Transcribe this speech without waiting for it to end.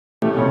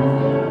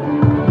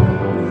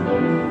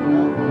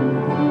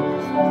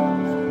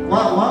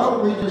Why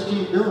don't we just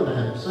keep doing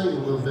that? Sing a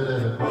little bit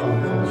of it.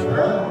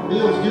 Right?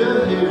 Feels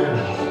good here.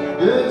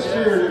 Good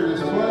spirit in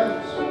this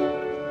place.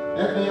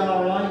 That'd be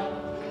all right.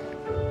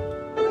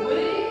 We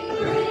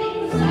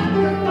bring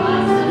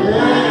sacrifices.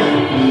 Yeah.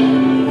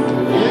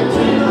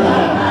 Into the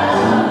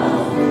house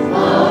of the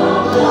Lord.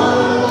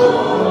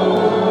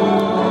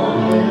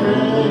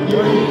 Yeah,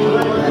 give me praise.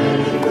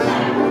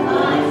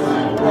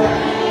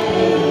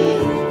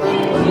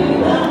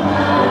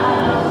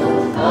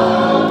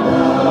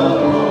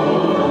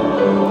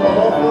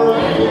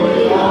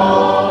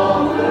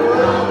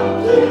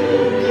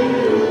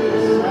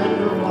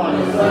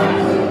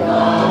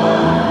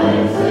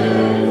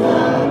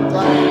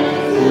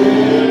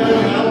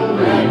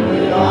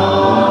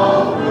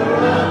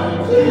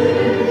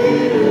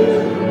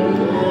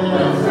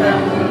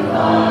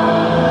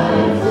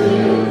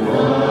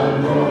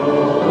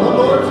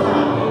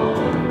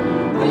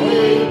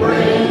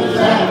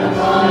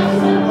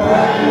 Sacrifice and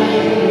praise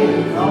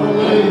into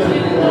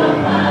the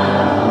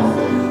house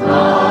of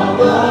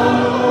the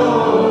Lord.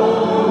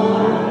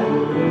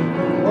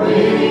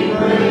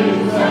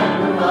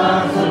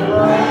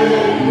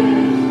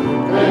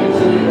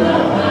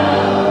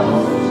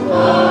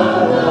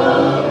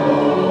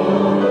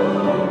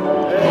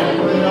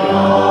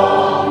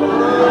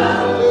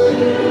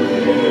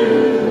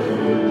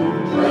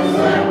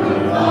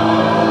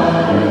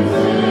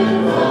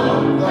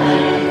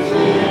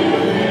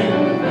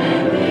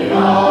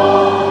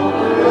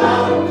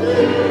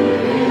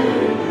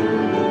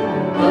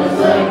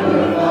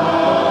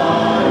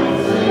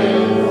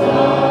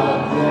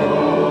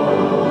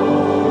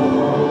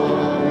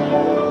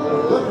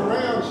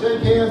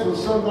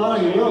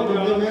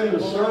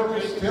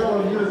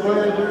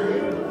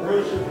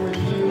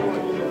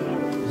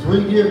 We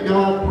give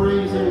God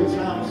praise in His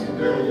house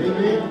today.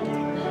 Amen.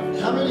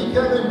 How many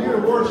come in here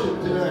to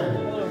worship today?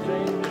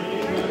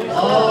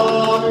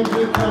 Oh, I'm in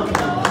good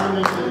company. I'm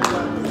in good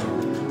company.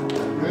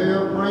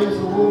 Well, praise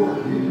the Lord.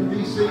 You can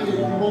be seated if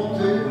you want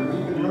to.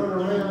 You can run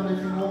around if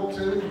you want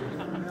to.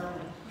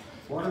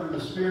 Whatever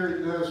the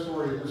Spirit does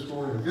for you this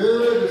morning.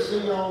 Good to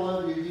see all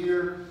of you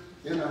here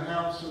in the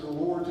house of the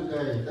Lord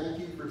today. Thank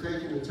you for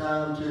taking the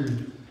time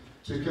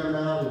to come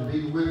out and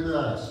be with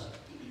us.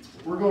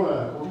 We're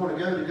going to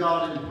go to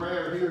God in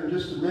prayer here in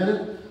just a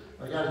minute.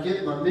 I got to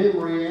get my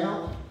memory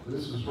out.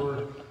 This is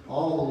where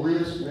all the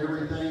lists and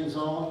everything's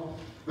on.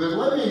 But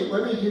let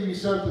me give you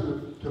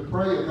something to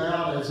pray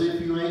about, as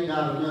if you ain't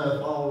got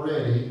enough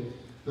already.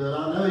 But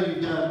I know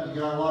you got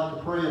a lot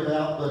to pray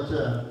about. But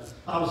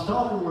I was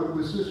talking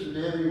with Sister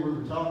Debbie. We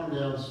were talking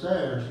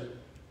downstairs,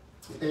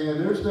 and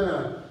there's been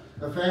a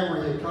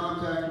family had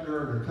contacted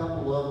her, and a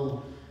couple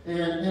of them,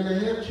 and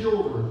they have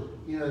children.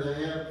 You know,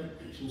 they have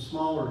some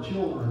smaller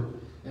children,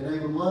 and they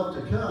would love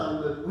to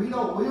come, but we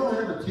don't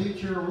have a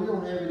teacher. We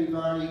don't have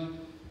anybody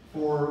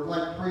for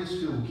like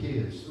preschool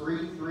kids, 3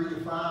 to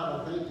 5.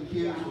 I think the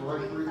kids are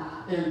like 3.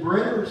 And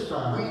Brenner's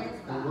 5,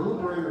 and little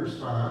Brenner's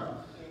 5.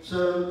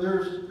 So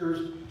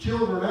there's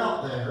children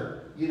out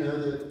there, you know,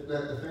 that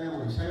the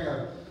families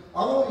have.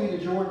 I want you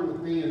to join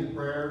with me in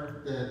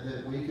prayer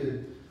that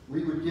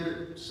we would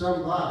get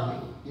somebody,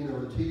 you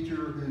know, a teacher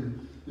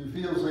who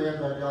feels led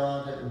by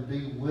God, that would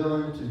be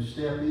willing to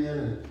step in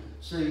and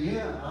say,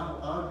 yeah,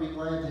 I would be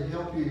glad to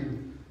help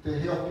you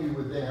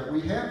with that.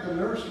 We have the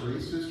nursery.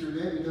 Sister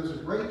Debbie does a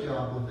great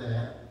job with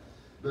that.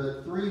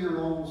 But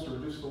 3-year-olds are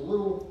just a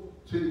little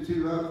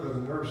too up for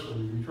the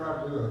nursery. We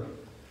try to do a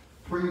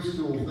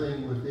preschool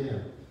thing with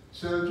them.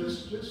 So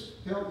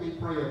just help me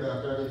pray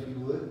about that if you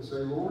would, and say,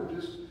 Lord,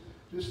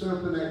 just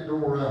open that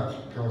door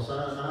up, because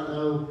I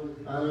know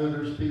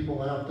there's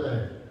people out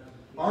there.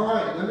 All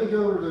right, let me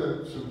go over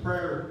to some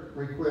prayer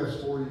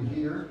requests for you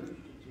here.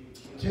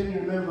 Continue to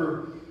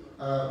remember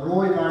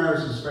Roy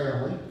Myers'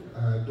 family,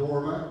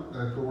 Dorma,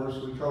 of course,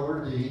 we call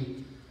her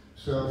Dee.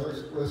 So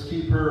let's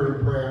keep her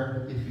in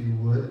prayer, if you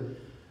would.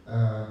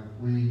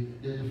 We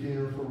did the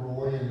funeral for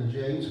Roy and the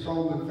James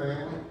Coleman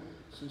family.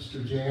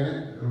 Sister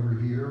Janet over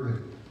here,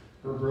 and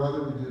her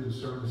brother. We did the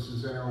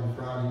services there on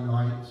Friday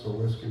night, so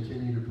let's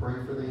continue to pray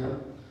for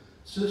them.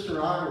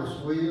 Sister Iris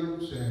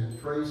Williams and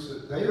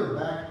Tracy, they are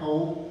back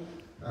home.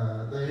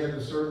 They had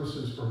the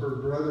services for her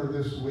brother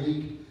this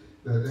week.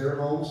 They're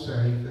home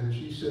safe, and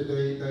she said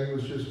they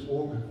was just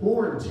wanting to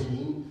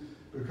quarantine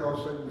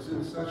because it was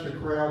in such a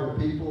crowd of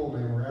people,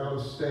 and they were out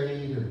of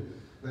state, and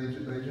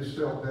they just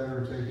felt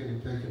better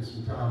taking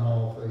some time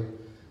off.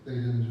 They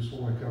didn't just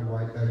want to come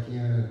right back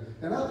in,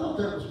 and I thought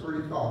that was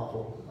pretty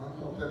thoughtful.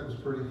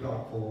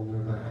 On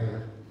their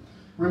behalf.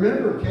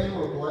 Remember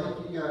Caleb Blake?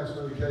 You guys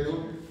know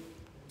Caleb.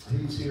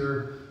 He's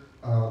here.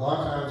 A lot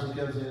of times he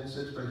comes in and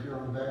sits back here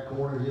on the back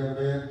corner, young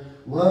man.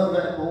 Love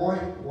that boy.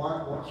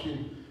 Watch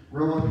him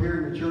grow up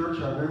here in the church.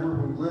 I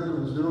remember when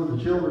Glenda was doing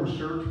the children's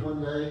church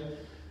one day,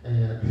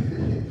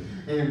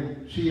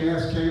 and she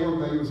asked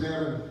Caleb, they was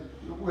having,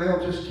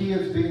 just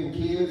kids being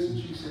kids, and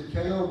she said,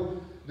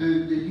 Caleb, do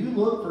you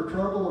look for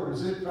trouble, or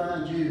does it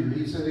find you?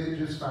 He said, it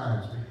just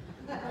finds me.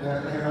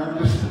 And I'm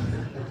just,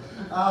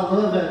 I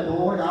love that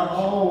boy. I've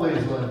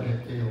always loved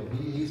that kid.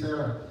 He's had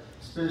a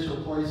special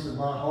place in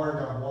my heart.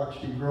 I've watched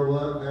him grow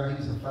up. Now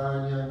he's a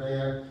fine young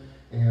man.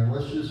 And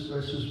let's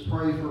just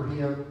pray for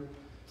him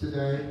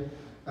today.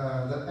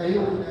 The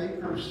Aileen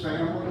Akers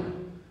family,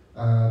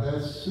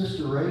 that's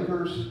Sister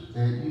Akers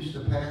that used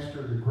to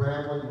pastor the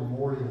Gravely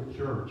Memorial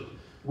Church.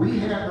 We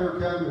had her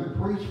come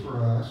and preach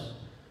for us.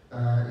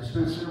 It's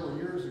been several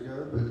years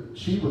ago, but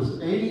she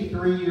was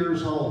 83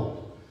 years old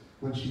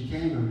when she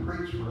came and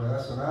preached for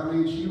us, and I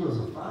mean, she was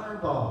a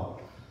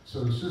fireball.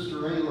 So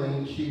Sister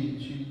Aileen,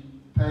 she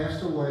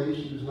passed away.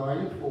 She was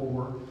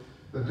 94,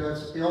 but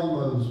that's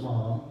Elmo's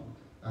mom.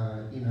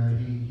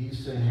 He's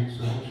singing,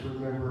 so just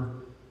remember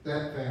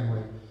that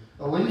family.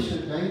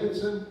 Alicia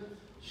Davidson,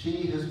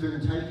 she has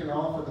been taken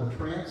off of the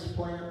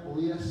transplant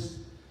list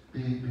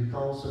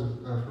because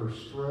of her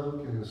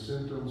stroke and the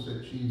symptoms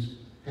that she's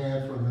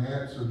had from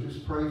that. So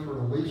just pray for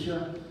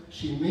Alicia.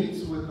 She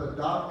meets with the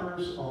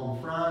doctors on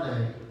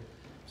Friday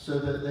so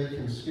that they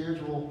can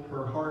schedule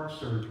her heart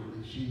surgery.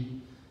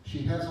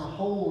 She has a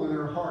hole in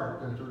her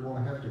heart that they're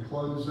going to have to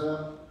close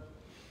up.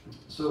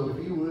 So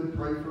if you would,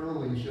 pray for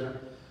Alicia.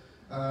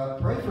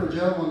 Pray for a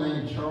gentleman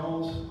named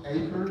Charles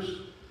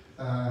Akers.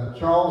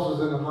 Charles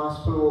is in the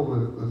hospital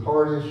with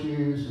heart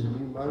issues and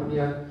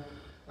pneumonia.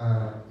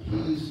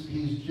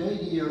 He's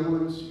J.D.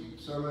 Owens.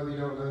 Some of you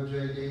don't know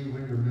J.D.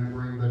 We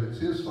remember him, but it's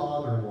his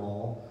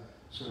father-in-law.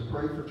 So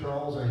pray for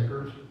Charles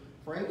Akers.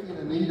 Frankie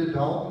and Anita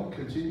Dalton,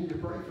 continue to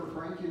pray for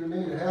Frankie and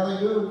Anita. How are you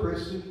doing,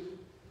 Christy?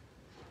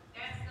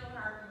 That's still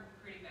hurting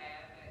pretty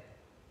bad, but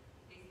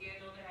he's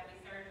scheduled to have his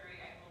surgery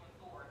April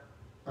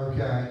the 4th.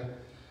 Okay.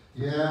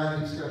 Yeah,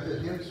 he's got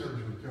that hip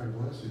surgery coming,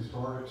 bless his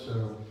heart.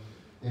 So,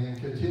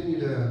 and continue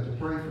to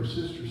pray for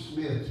Sister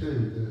Smith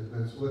too,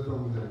 that's with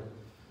them,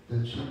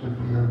 that she would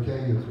be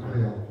okay as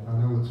well. I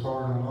know it's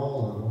hard on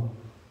all of them.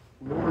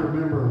 We want to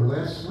remember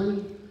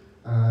Leslie.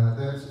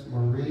 That's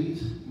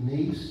Marie's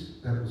niece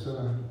that was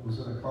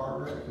in a car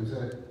wreck.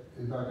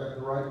 If I got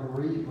the right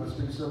Marie, it must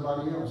be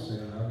somebody else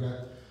then. I've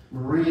got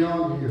Marie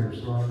on here,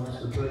 so I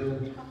must have put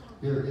in.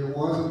 It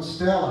wasn't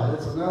Stella.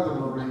 It's another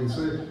Marie.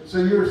 So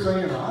you're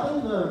saying, I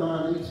didn't know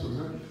my niece was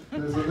in.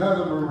 There's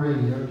another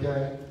Marie,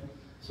 okay?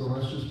 So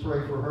let's just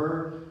pray for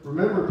her.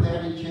 Remember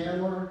Patty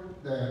Chandler,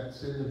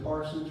 that's in the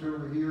parsonage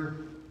over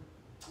here,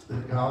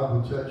 that God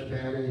would touch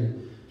Patty,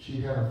 and she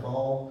had a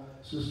fall.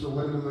 Sister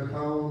Linda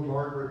McCone,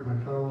 Margaret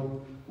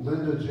McCone,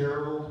 Linda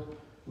Gerald,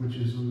 which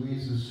is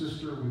Louise's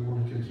sister. We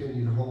want to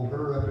continue to hold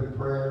her up in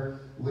prayer.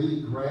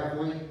 Lee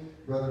Gravely,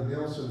 Brother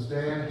Nelson's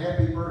dad.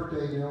 Happy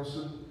birthday,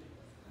 Nelson.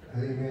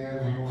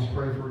 Amen. We want to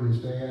pray for his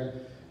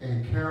dad.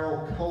 And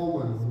Carol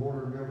Coleman, we want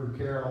to remember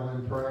Carol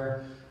in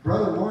prayer.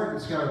 Brother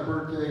Martin's got a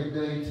birthday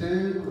today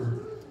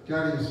too.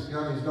 Got his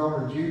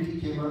daughter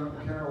Judy came up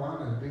from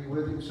Carolina to be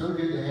with him. So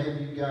good to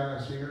have you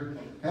guys here.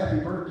 Happy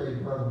birthday,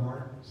 Brother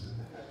Martin.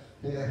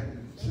 Yeah,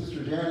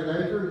 Sister Janet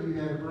Aker, you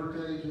had a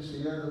birthday just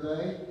the other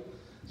day.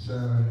 So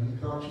you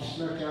thought you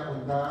snuck out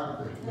one by,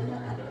 but you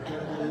got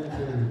one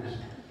too.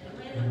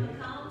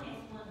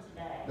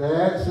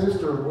 That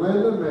Sister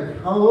Linda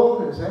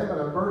McCone is having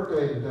a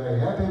birthday today.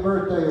 Happy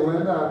birthday,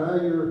 Linda. I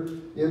know you're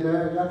in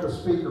there and got the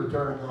speaker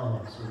turned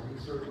on, so we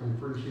certainly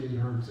appreciate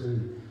her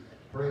too.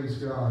 Praise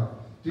God.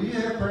 Do you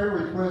have prayer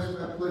requests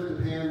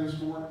uplifted hand this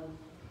morning?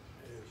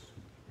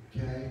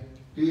 Yes. Okay.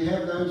 Do you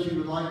have those you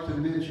would like to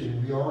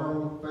mention? We are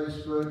on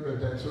Facebook, but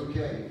that's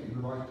okay if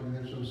you would like to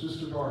mention them.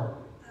 Sister Barbara.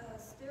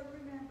 Still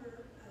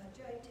remember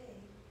JT.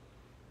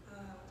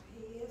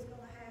 He is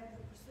going to have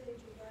the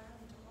procedure done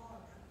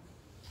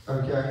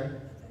tomorrow. Okay.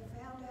 But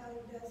they found out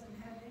he doesn't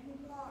have any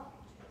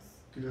blockages.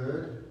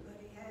 Good. But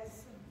he has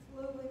some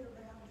fluid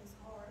around his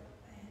heart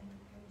and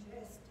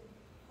congested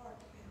heart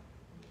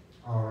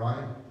valve. All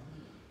right.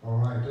 All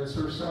right. That's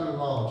her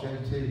son-in-law,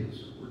 JT.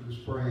 So we're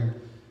just praying.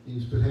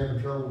 He's been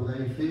having trouble with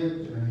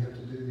AFib, and they have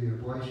to do the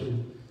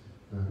ablation.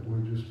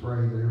 We just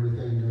pray that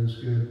everything goes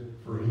good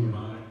for him.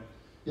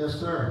 Yes,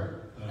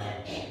 sir.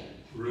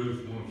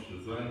 Ruth wants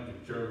to thank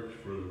the church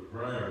for the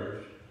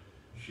prayers.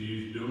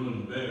 She's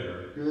doing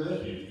better.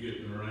 Good. She's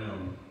getting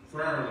around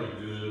fairly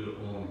good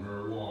on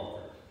her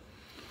walker.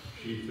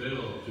 She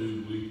fell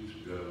 2 weeks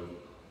ago.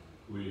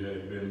 We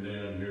had been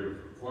down here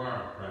for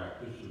choir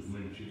practice, and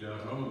when she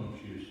got home,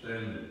 she was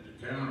standing at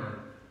the counter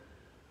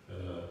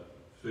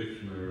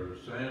fixing her a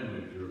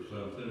sandwich or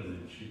something,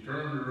 and she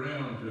turned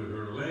around to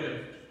her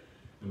left,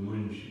 and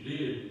when she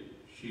did,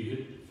 she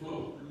hit the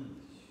floor.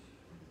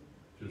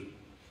 Just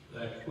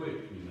that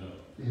quick, you know.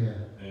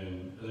 Yeah.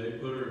 And they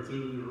put her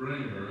through the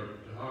ringer up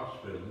at the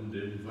hospital and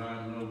didn't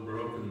find no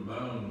broken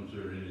bones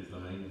or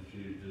anything. She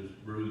was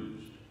just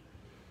bruised.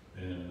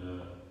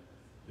 And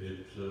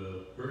it's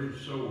pretty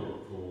sore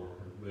for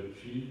her, but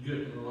she's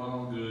getting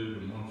along good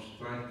and wants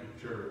to thank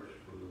the church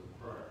for the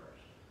prayers.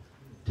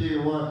 Tell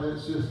you what, that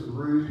Sister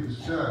Ruth is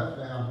tough.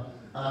 Now,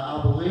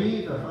 I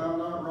believe, if I'm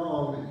not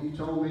wrong, that you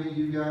told me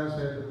you guys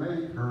had to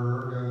make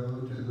her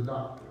go to the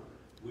doctor.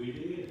 We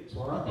did. That's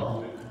what I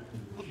thought.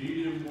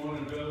 She didn't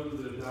want to go to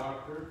the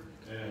doctor,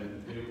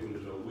 and it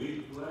was a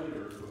week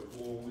later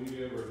before we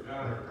we ever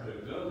got her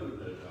to go to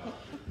the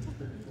doctor.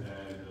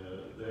 And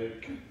they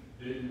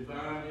didn't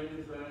find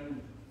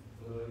anything,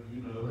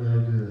 you know.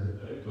 Well, good.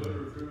 They put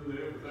her through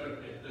everything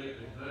that they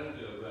could think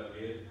of, I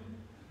guess.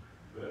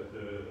 But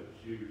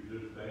she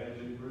was just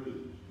badly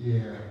bruised.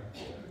 Yeah.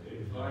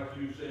 It's like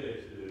you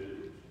said,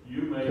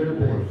 you make Could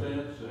more be.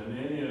 sense than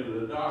any of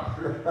the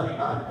doctors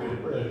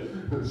could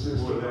do. It's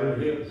just With that a-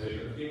 hip,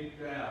 they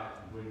kicked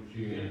out, when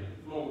she hit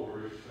the floor,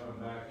 it come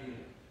back in.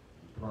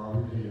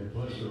 Probably did.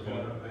 Bless She her got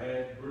heart. a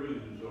bad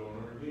bruise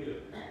on her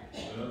hip.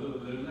 Other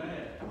than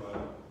that,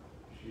 well,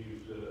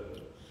 she's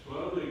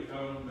slowly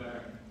coming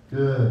back.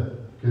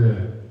 Good,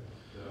 good.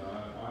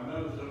 I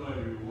know some of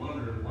you are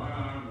wondering why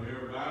I'm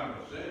here by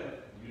myself.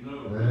 You know,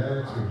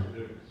 That's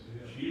it.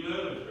 she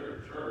loves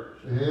her church.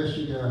 Yes,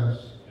 she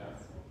does. Yeah.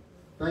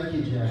 Thank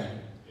you, Jack.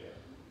 Yeah.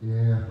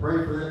 Yeah,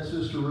 pray for that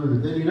Sister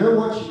Ruth. And you know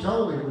what she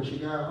told me when she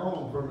got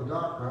home from the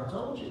doctor? I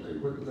told you they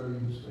wouldn't know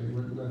you, they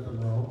wouldn't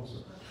nothing wrong.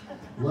 So,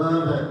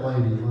 love that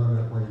lady, love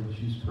that lady.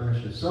 She's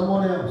precious.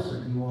 Someone else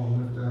that you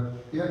want to lift up?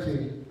 Yeah,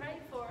 Tina. Pray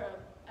for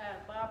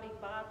Bobby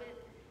Bobbitt,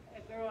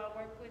 a girl I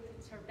work with.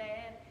 It's her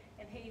dad,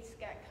 and he's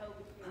got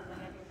COVID. He's in the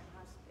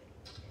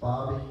hospital.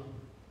 Bobby.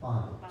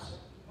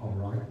 All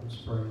right, let's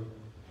pray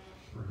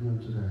for him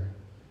today.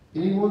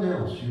 Anyone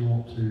else you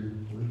want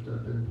to lift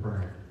up in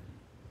prayer?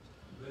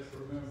 Let's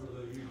remember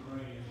the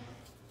Ukraine.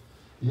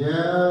 Yeah,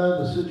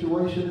 the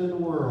situation in the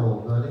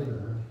world, buddy.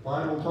 The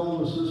Bible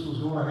told us this was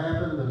going to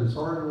happen, but it's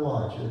hard to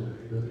watch, isn't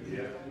it?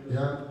 But,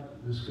 yeah,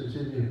 just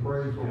continue to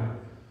pray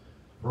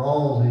for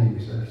all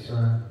these.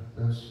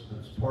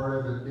 That's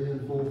part of it being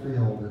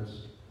fulfilled.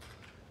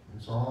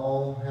 It's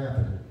all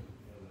happening.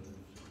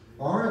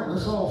 All right,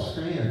 let's all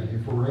stand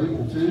if we're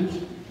able to.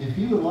 If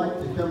you would like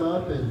to come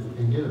up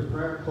and get a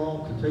prayer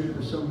cloth to take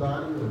to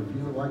somebody, or if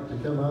you would like to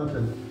come up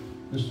and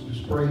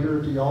just pray here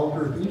at the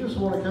altar. If you just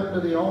want to come to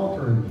the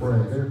altar and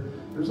pray,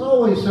 there's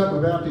always something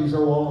about these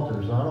old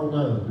altars. I don't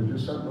know. There's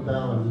just something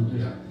about them.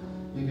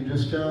 You can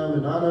just come,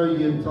 and I know you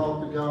can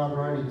talk to God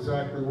right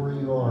exactly where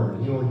you are,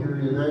 and He'll hear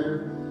you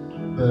there.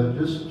 But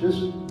just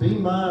be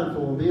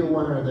mindful and be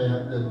aware of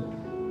that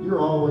you're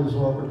always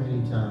welcome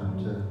anytime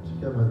to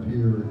come up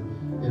here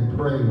and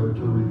pray or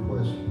to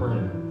request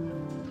prayer.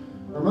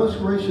 Our most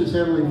gracious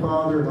Heavenly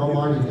Father and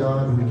Almighty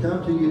God, we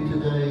come to you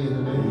today in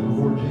the name of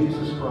the Lord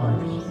Jesus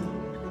Christ.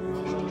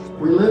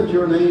 We lift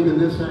your name in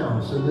this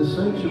house, in this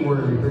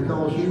sanctuary,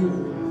 because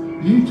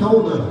you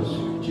told us,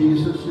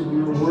 Jesus, in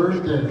your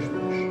word that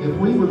if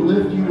we would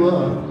lift you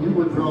up, you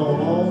would draw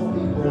all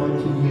people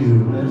unto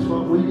you. And that's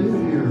what we do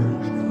here.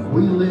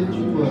 We lift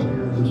you up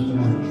here this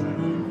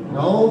morning. And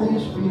all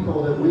these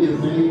people that we have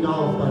named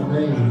off by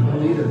name who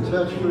need a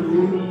touch from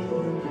you,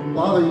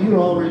 Father, you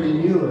already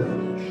knew it.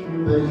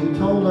 But you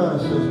told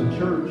us as a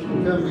church to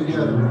come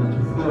together and to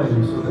pray.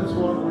 So that's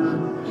what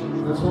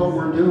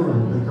we're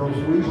doing, because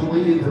we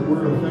believe that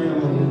we're a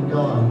family in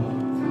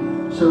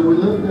God. So we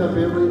lift up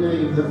every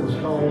name that was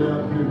called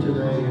out here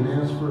today and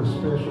ask for a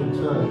special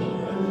touch,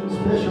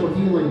 special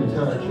healing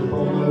touch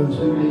upon those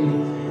who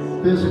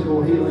need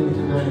physical healing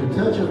today.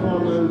 Touch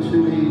upon those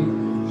who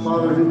need,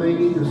 Father, who may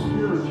need a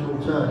spiritual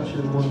touch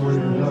in one way or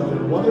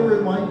another, whatever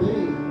it might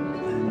be.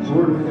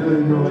 Lord, we know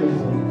you're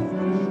able.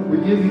 We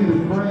give you the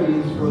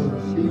praise for the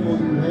people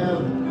you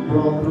have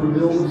brought through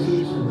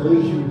illnesses, and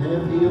those you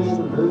have healed,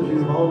 and those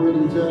you've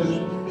already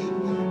touched.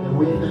 And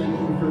we thank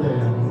you for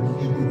that, and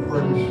we give you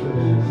praise for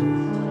that.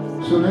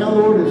 So now,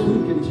 Lord, as we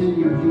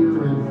continue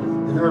here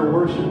in our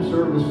worship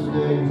service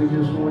today, we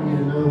just want you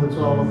to know it's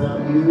all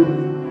about you.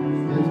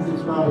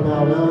 It's not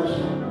about us.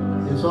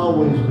 It's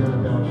always been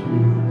about you.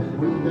 And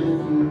we thank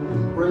you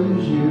and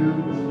praise you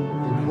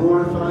and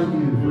glorify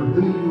you for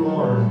who you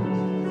are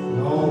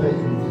and all that you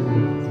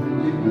do.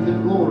 We give you the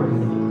glory.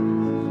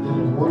 In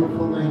the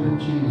wonderful name of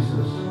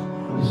Jesus,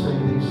 we say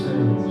these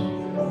things.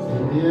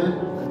 Amen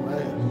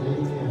and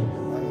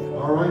amen.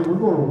 All right, we're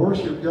going to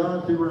worship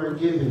God through our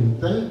giving.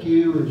 Thank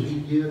you as you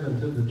give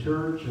unto the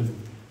church and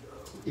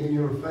in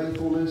your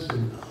faithfulness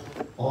and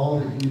all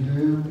that you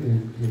do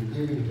in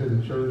giving to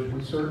the church.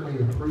 We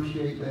certainly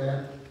appreciate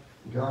that.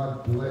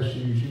 God bless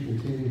you as you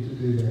continue to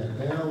do that.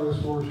 Now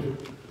let's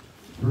worship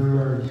through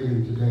our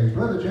giving today.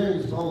 Brother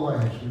James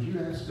Bolash, would you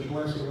ask the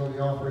blessing on the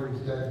offering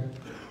today?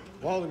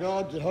 Father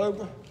God,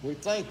 Jehovah, we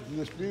thank you for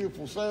this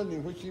beautiful Sunday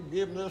in which you've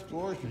given us to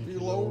worship you,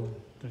 Lord.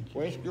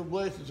 We ask your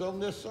blessings on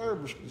this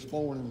service this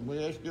morning.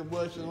 We ask your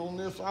blessing on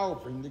this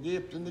offering, the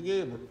gift and the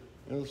giver.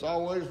 And as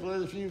always,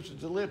 let us use it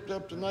to lift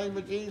up the name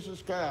of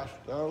Jesus Christ,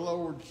 our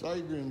Lord,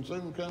 Savior, and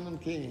soon coming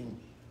King.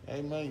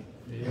 Amen.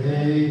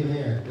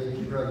 Amen. Thank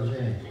you, Brother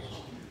James.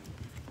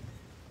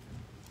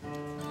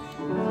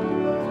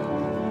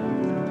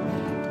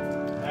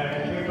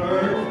 Happy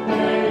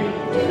birthday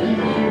to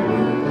you.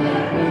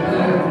 Happy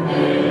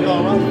birthday. You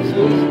all right, sis?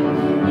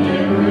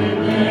 Every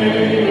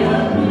day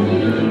of the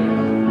week,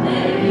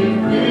 may you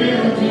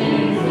feel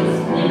Jesus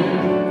near.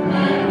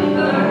 Happy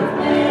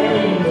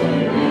birthday to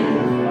you.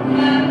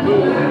 Happy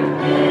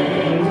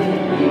birthday to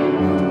you.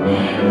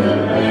 And the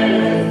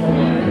best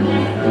years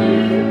that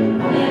you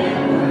never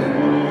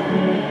had.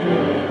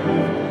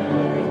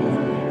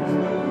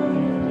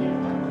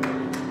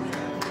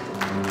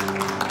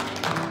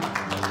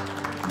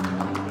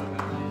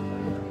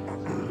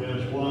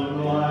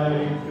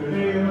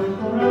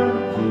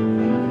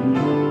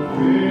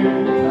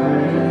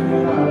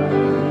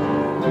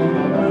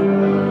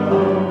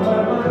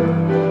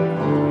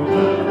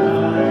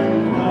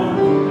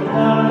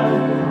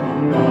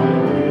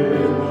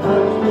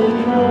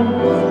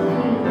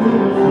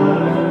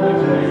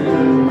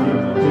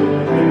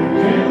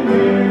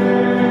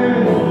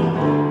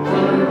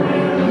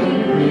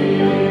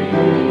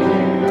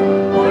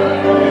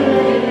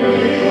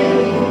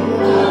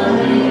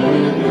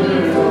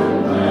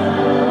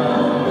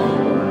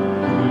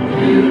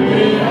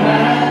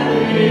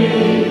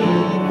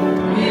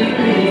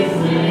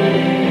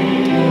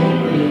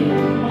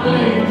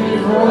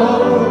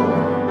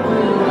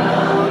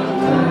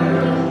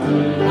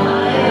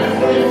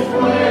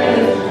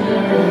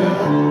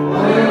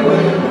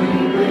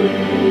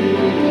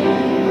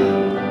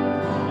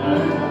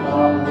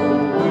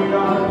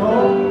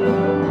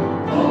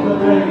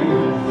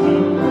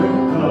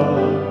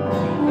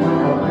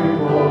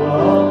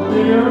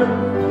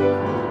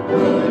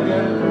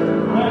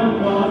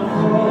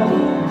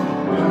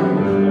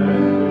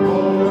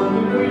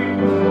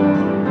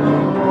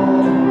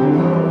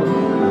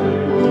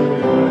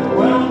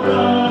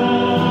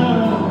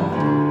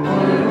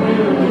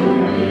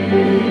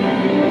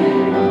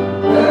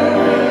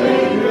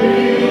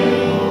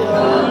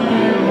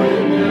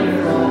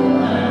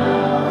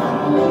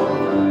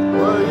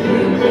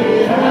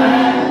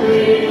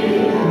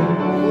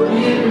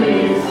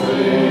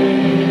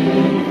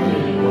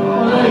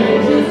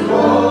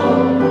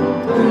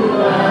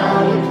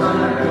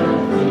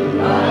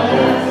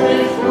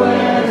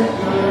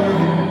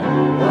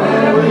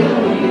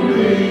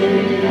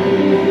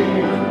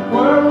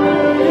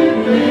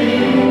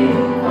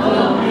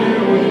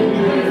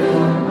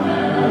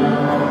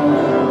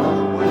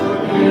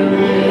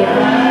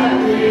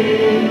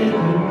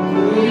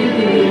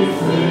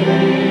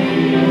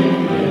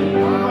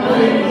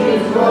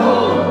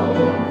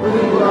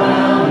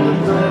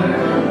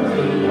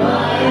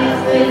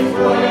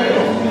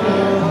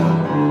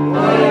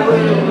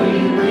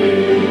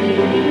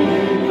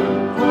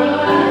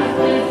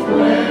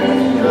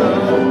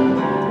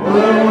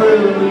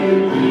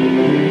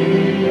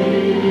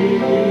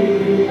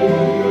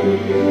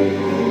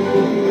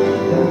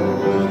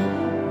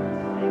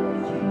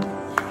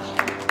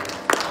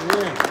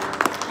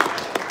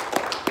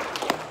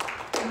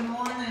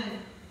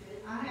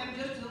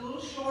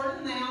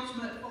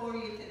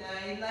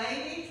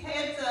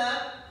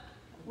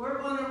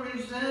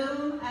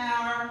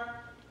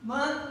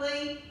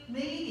 monthly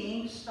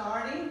meeting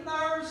starting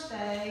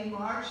Thursday,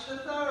 March the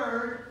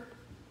 3rd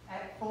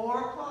at 4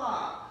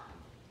 o'clock.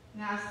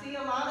 Now, I see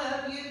a lot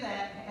of you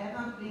that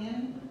haven't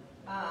been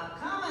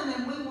coming,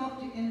 and we want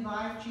to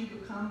invite you to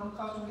come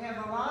because we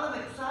have a lot of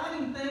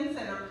exciting things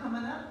that are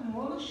coming up, and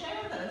we want to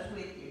share those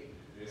with you.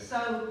 Yeah.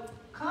 So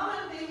come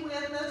and be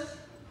with us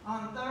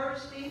on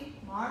Thursday,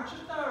 March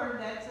the 3rd.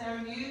 That's our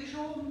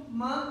usual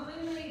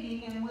monthly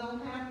meeting, and we'll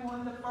have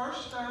one the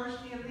first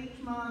Thursday of each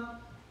month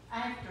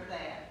after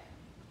that.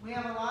 We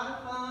have a lot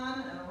of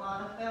fun and a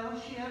lot of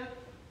fellowship,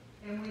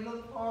 and we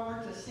look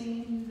forward to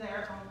seeing you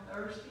there on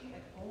Thursday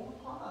at 4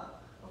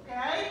 o'clock.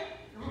 Okay?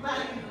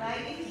 Everybody,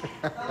 ladies,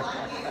 I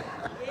like it.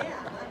 Yeah.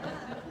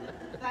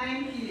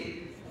 Thank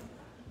you.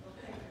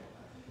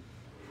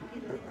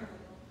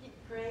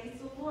 Praise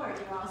the Lord.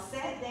 You all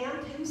sat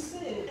down too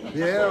soon.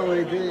 Yeah,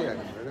 we did.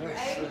 You're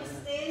able to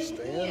stand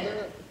again.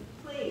 Up.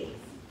 Please.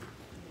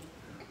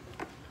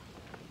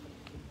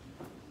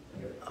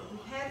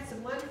 We've had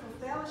some wonderful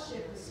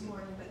fellowship this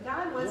morning, but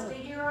God wants to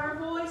hear our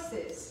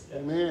voices.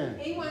 Amen.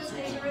 He wants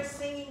to hear us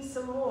singing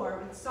some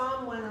more. In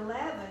Psalm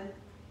 111,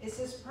 it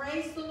says,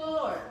 praise the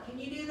Lord. Can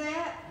you do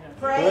that? Yeah.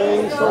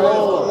 Praise the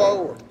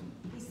Lord.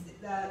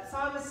 The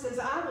psalmist says,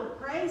 I will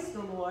praise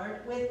the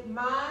Lord with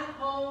my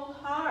whole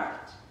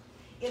heart.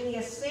 In the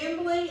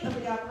assembly of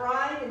the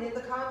upright and in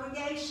the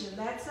congregation,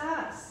 that's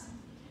us.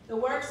 The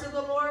works of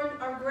the Lord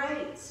are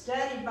great,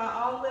 studied by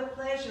all who have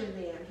pleasure in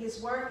them.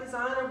 His work is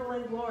honorable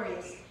and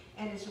glorious,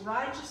 and his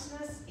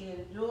righteousness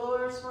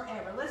endures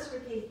forever. Let's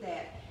repeat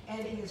that.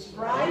 And his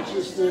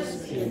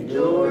righteousness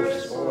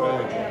endures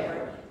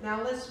forever.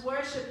 Now let's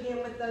worship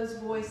him with those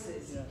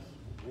voices.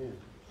 Yes.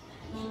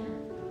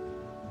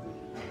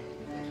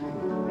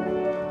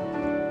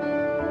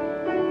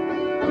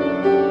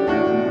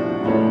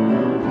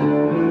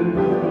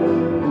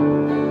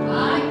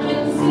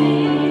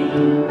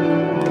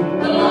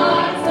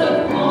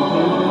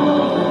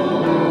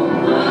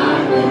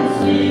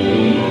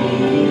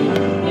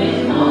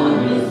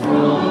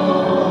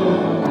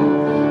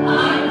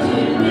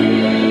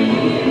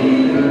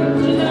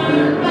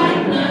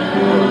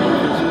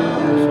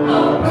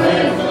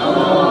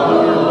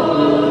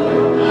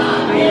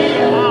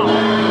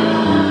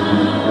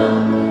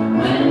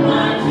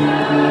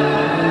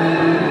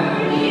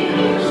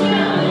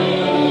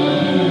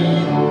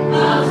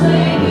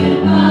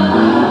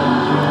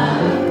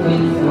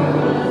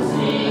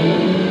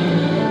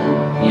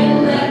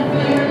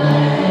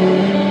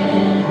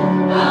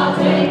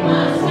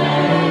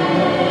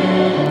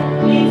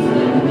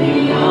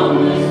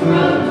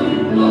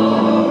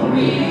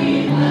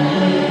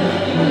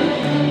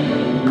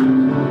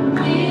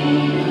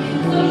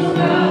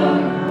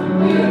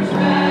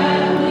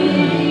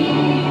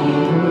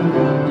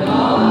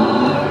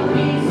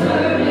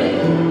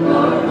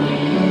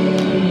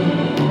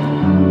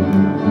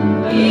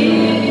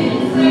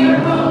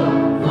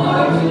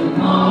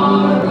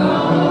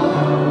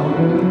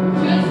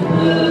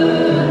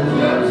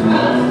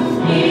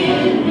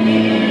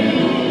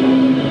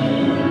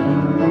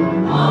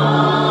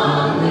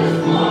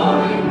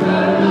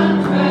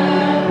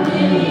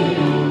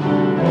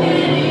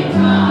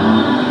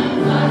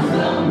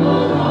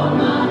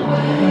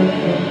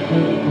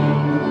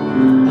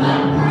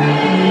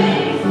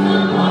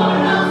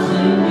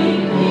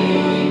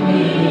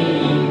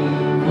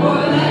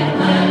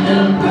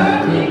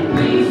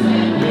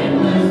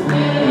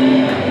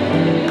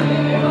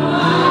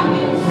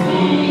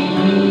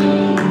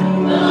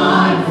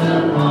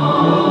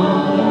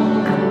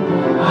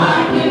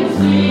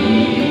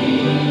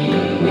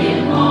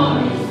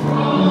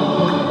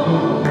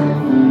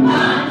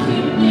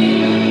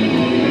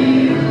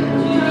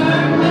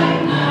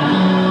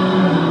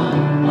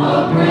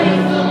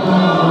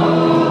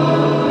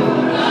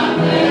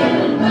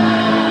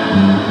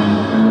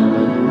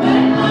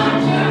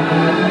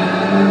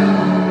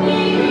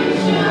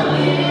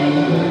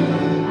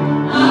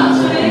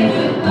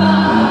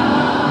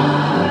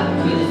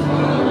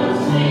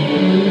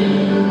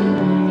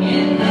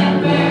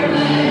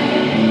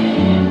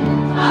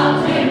 I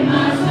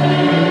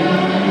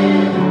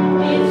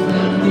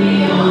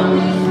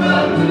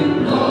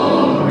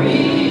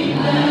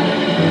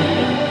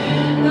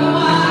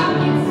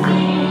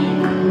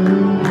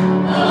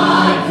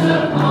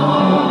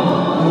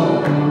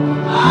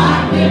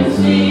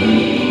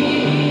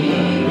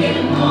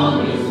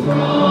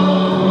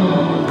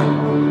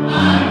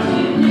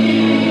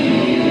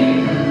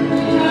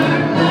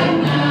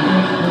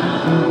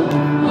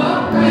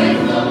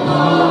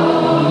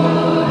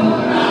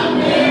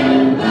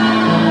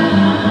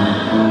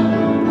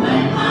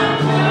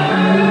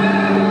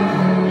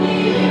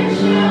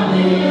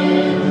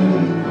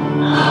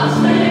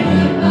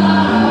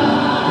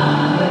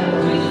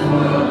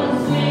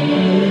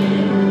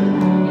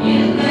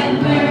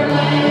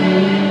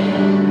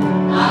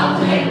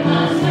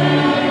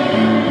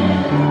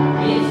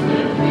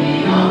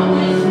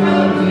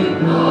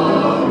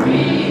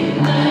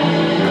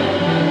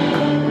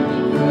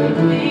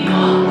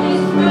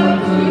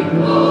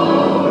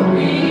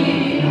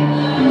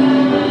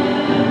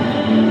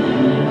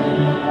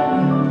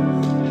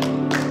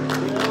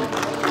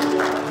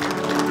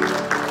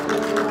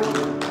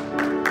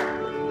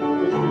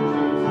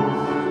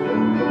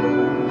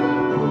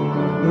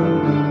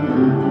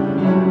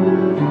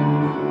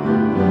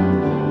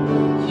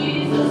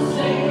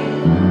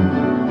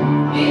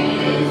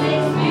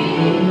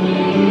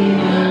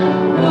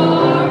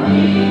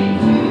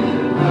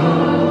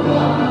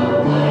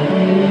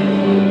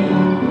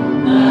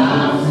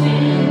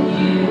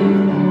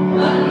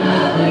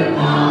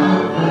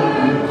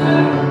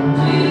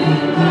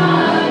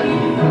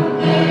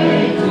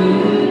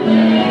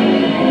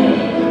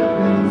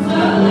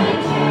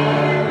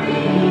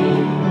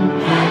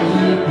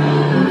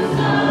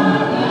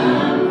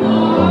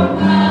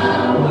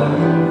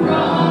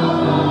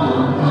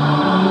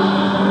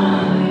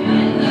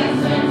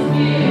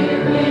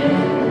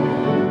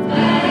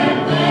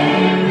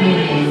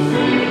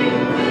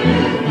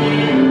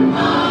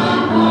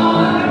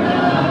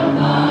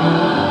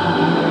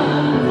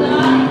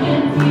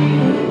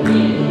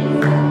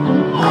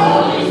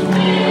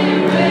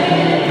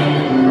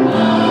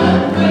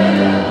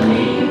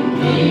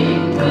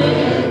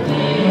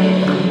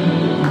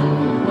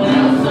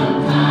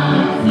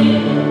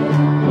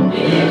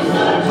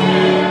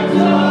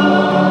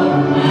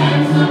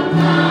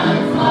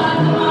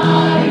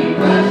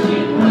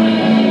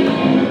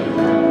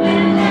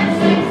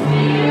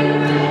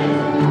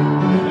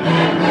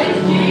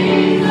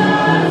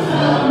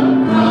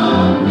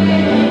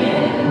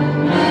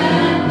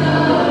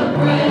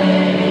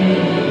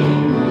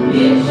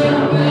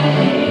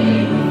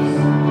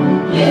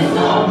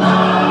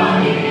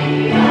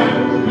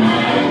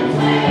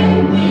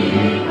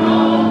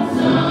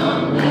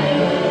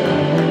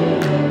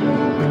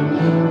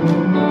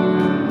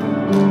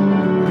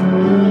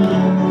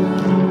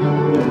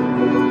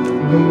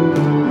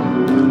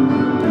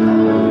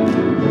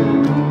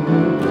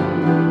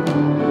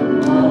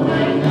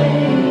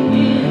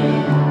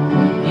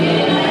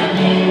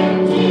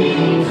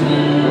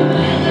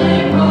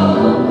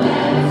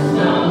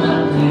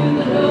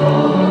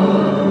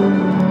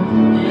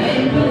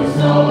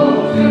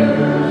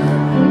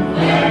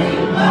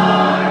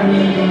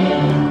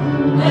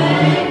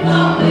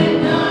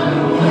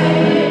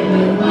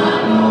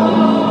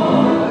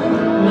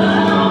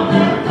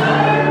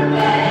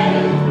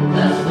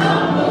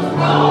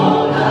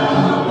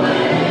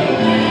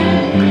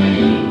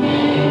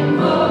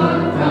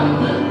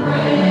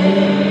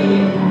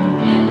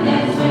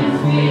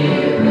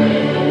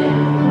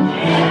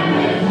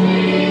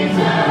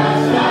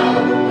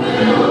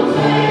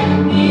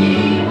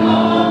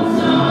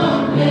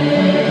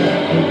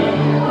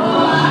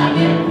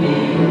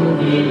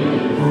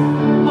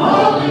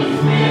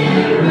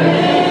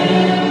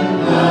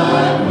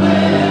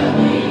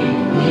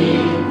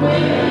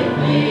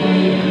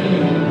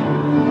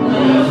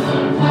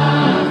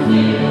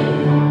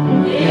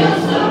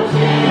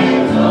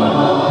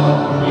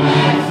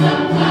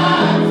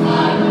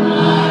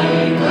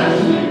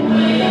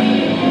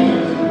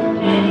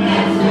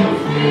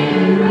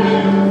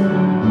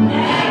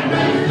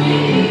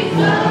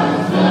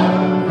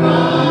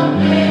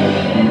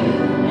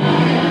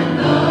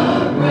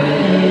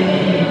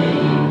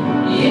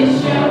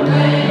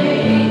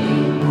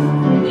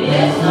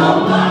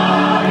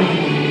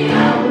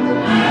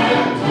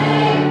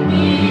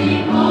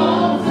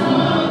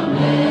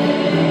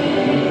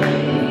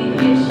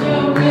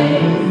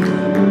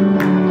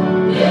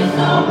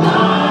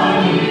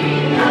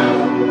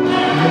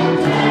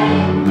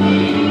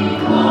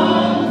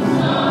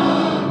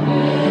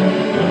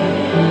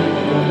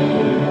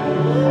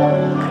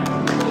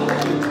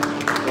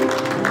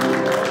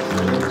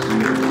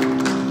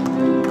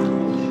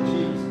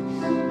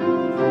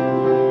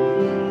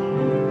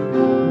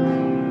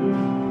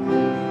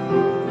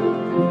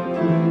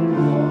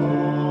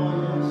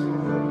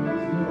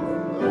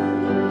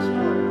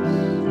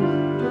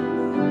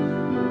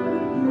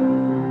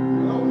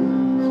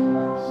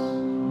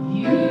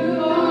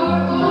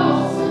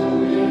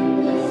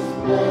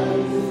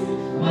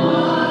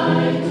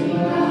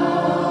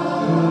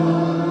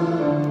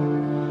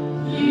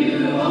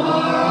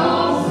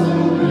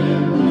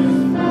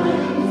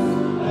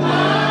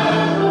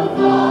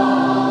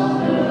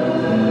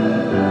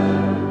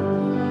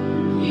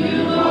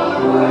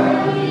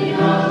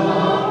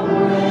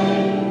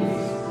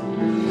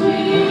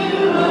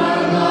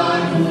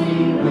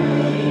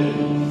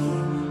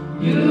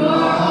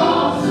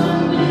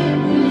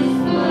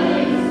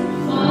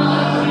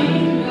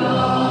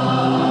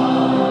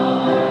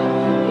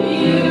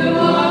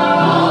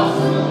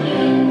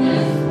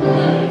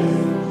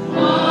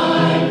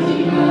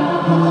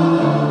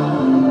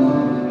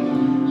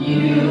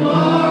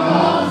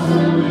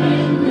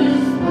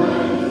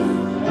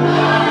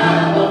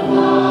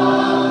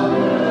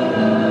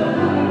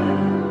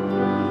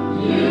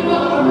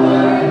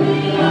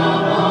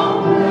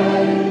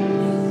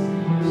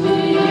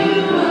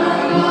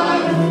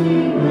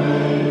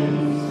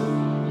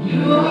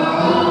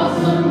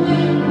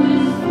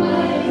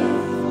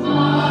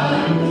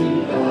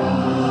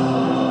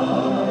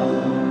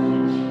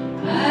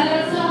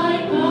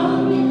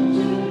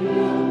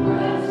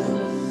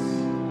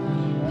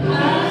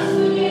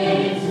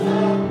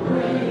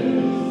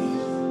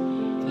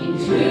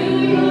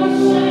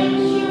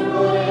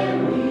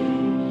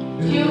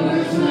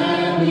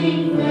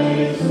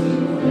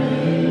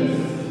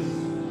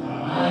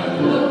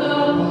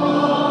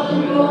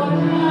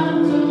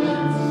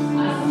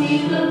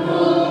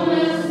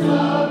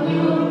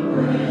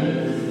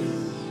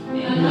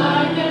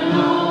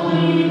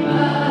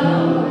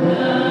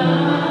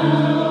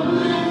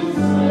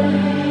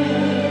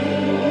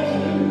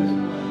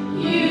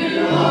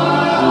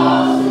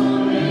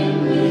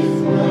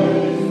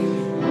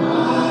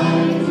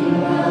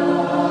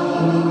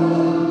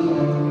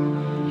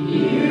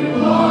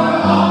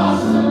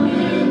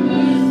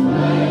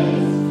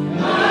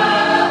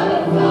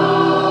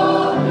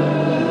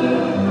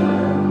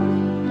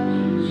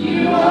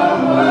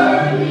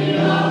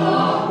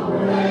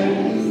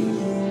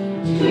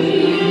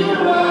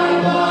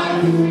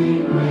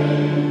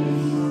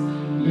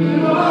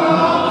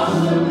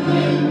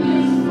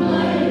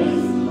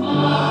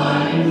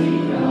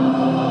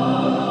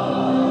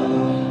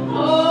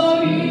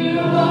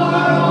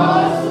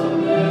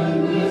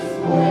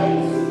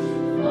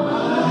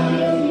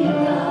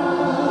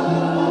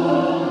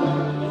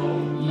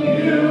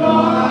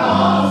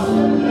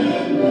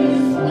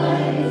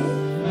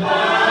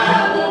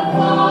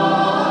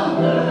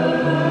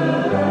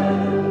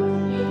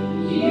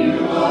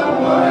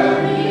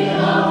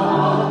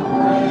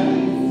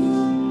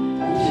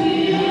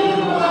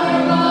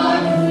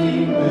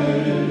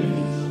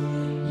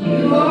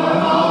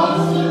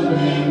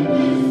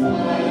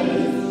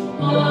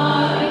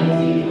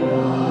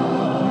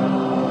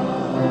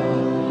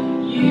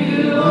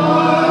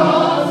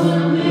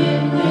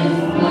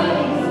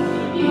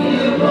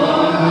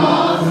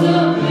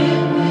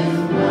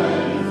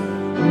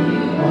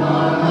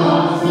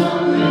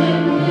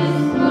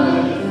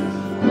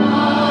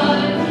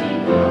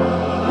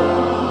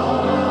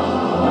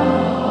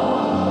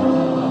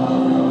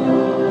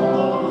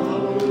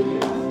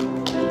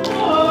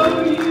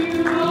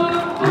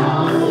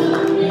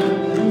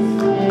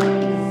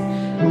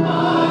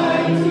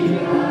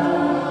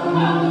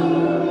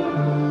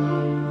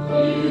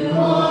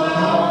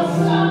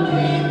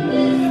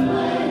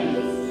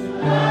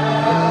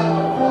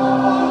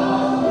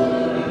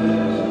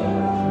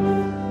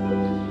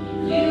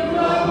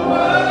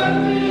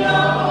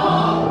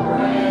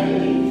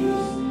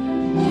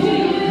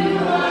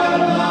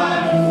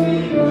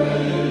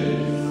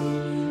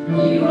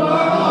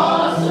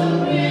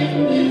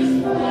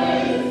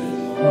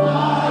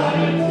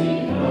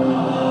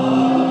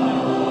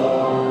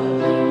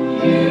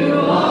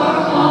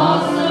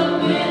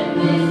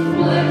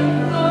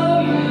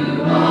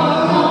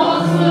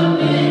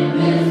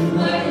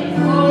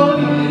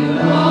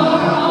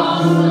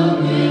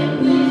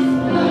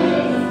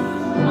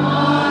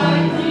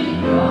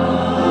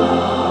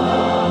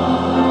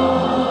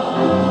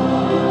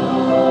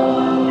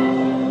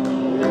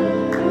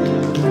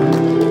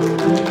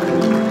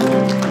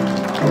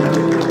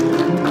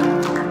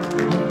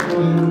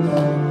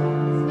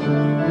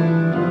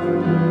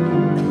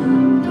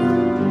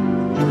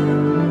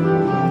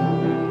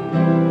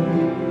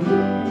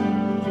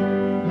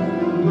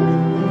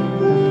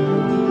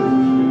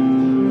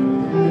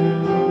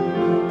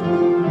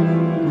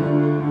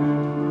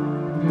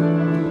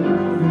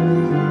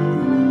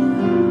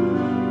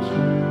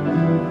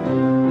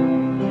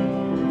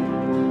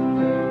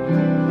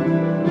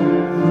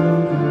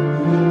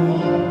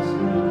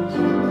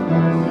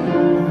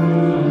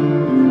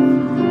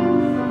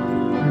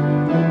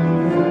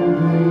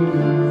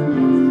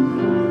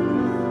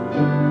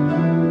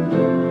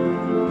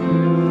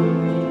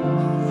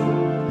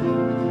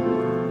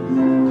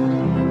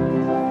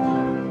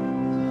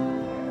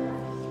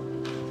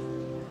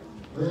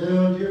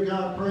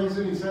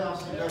in his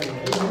house today.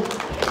 Amen.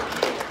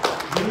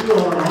 You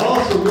are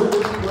awesome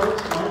witness,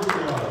 folks. My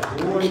God.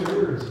 Boy,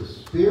 there is a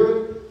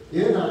spirit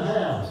in the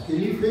house. Can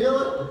you feel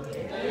it?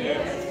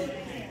 Yes.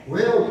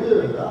 Well,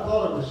 good. I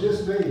thought it was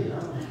just me.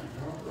 I'm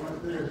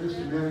right there just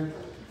a minute.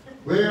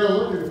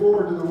 Well, looking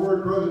forward to the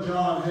word Brother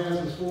John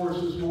has for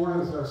us this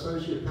morning as our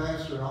associate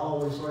pastor. I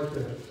always like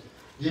to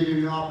give him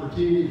an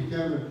opportunity to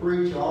come and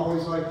preach. I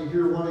always like to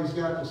hear what he's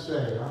got to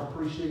say. I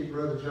appreciate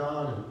Brother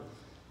John. And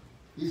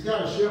he's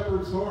got a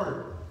shepherd's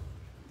heart.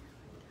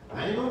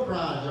 I ain't gonna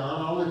cry,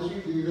 John. I'll let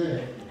you do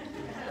that.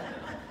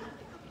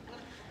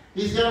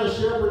 He's got a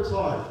shepherd's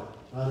heart.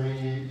 I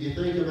mean, you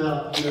think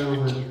about,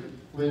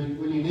 when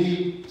you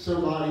need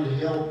somebody to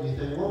help, you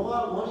think, well,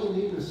 why do you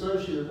need an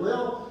associate?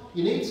 Well,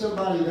 you need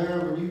somebody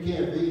there when you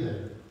can't be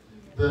there.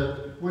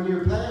 But when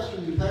you're a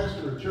pastor, you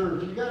pastor a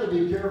church, you got to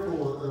be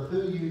careful of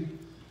who you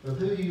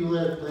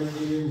let get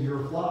into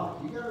your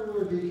flock. You got to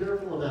really be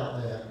careful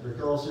about that,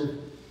 because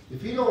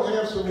if you don't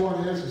have someone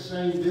who has the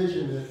same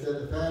vision that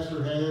the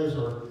pastor has,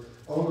 or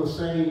on the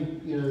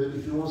same,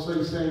 if you want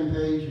to say same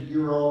page that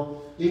you're on,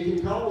 it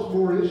can cause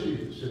more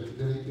issues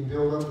than it can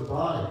build up the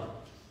body.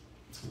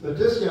 But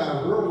this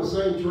guy, we're on the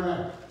same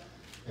track.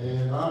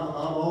 And I'm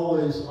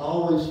always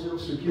feel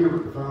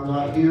secure if I'm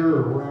not here,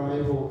 or where I'm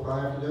able, if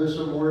I have to go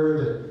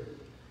somewhere, that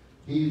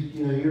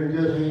you're in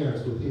good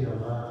hands with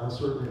him. I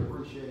certainly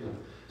appreciate him.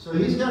 So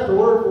he's got the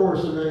word for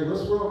us today.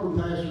 Let's welcome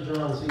Pastor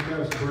John as he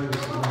comes to bring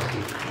us the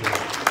message.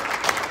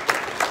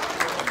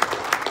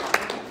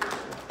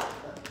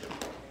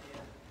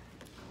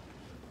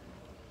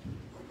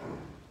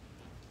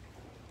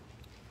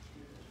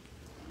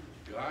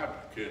 God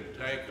can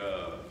take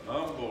a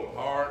humble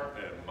heart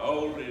and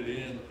mold it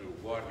into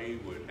what he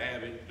would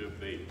have it to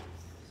be.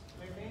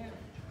 Amen.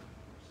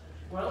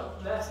 Well,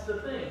 that's the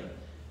thing,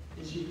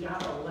 is you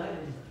gotta let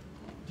him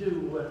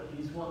do what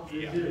he's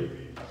wanting to do.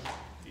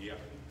 Yeah.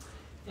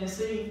 And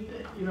see,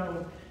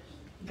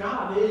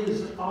 God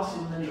is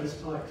awesome in this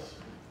place.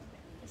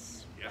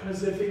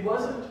 Because if he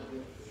wasn't,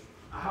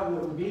 I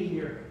wouldn't be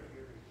here.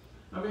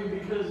 I mean,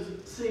 because,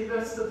 see,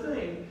 that's the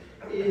thing,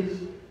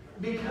 is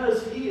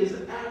because he is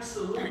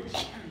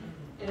absolute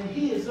and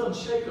he is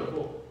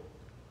unshakable.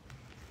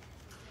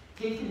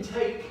 He can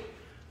take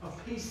a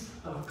piece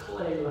of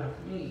clay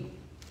like me,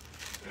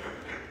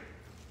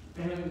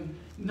 and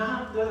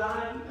not that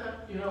I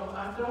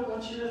don't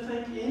want you to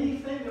think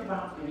anything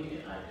about me.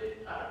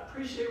 I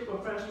appreciate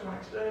what Pastor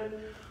Mike said,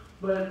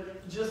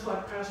 but just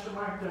like Pastor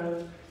Mike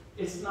does,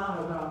 it's not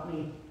about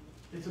me.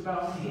 It's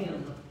about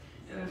him.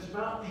 And it's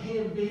about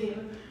him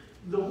being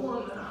the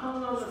one that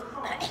hung on the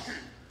cross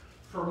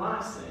for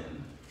my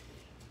sin.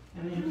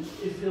 And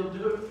if he'll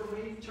do it for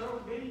me,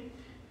 Charles B.,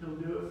 he'll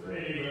do it for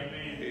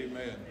anybody.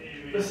 Amen.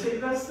 But see,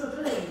 that's the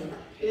thing,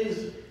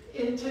 is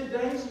in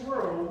today's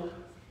world,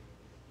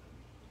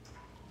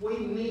 we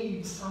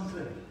need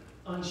something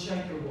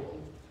unshakable.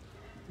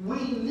 We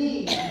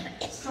need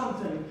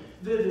something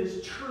that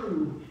is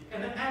true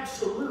and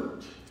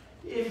absolute.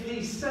 If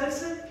he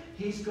says it,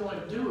 he's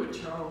going to do it,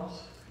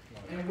 Charles.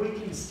 And we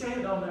can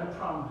stand on that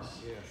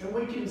promise. Yes. And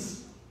we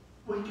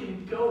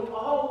can go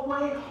all the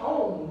way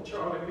home,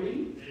 Charlie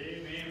B.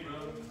 Amen,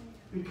 brother.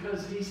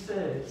 Because he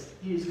says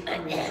he is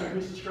coming for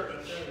his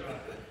church.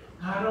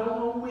 I don't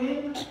know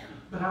when,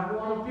 but I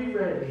want to be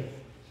ready.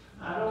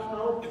 I don't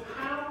know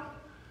how,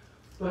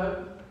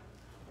 but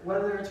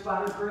whether it's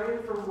by the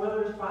grave or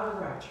whether it's by the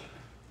rapture.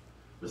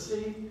 But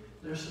see,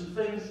 there's some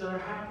things that are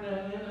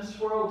happening in this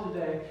world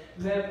today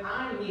that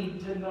I need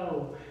to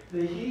know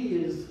that he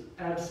is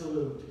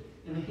absolute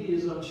and he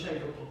is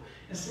unshakable.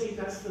 And see,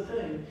 that's the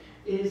thing,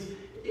 is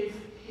if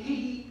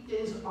he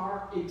is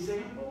our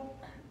example,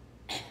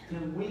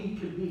 then we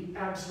can be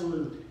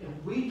absolute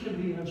and we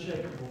can be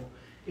unshakable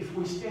if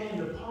we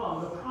stand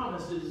upon the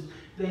promises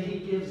that he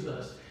gives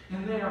us.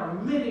 And there are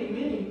many,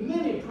 many,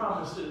 many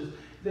promises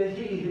that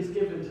he has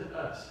given to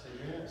us.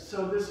 Amen.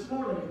 So this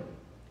morning,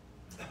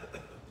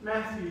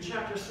 Matthew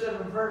chapter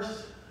 7,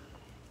 verses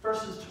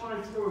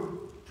 24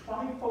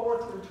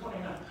 through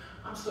 29.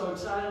 I'm so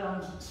excited.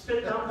 I'm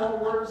spitting out more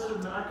words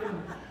than I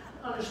can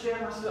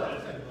understand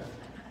myself.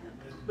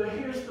 But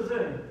here's the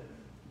thing.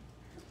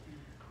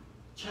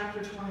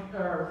 Chapter 20,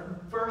 or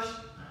verse,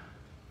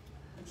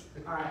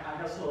 all right,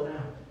 I got to slow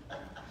down.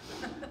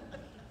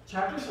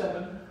 Chapter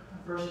 7,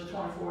 verses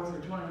 24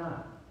 through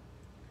 29.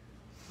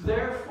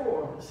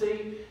 Therefore,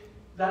 see,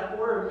 that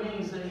word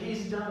means that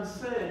he's done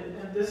said,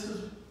 and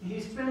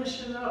he's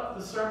finishing up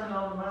the Sermon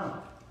on the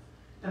Mount.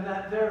 And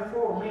that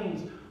therefore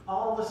means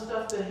all the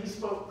stuff that he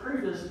spoke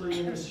previously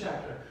in this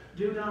chapter.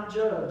 Do not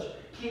judge.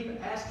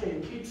 Keep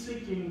asking, keep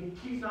seeking,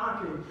 keep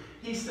knocking.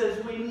 He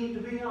says we need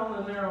to be on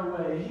the narrow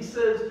way. He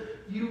says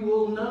you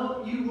will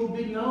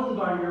be known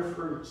by your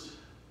fruits.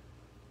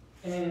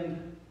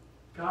 And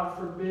God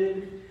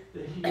forbid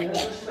that he ever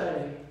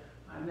say,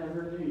 I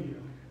never knew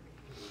you.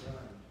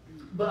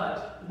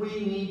 But we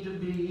need to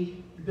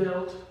be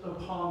built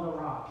upon the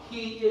rock.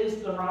 He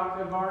is the rock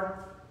of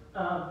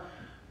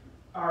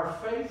our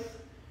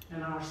faith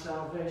and our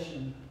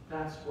salvation.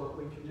 That's what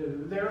we can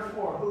do.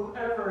 Therefore,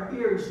 whoever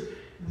hears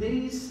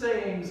these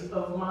sayings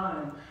of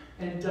mine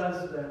and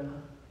does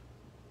them,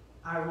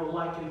 I will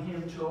liken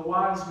him to a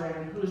wise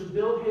man who has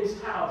built his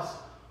house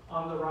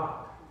on the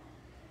rock.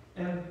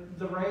 And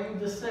the rain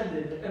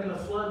descended, and the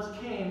floods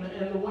came,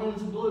 and the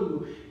winds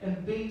blew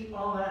and beat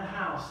on that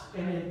house,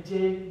 and it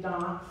did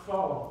not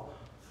fall,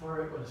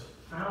 for it was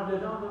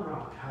founded on the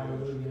rock.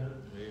 Hallelujah.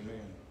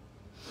 Amen.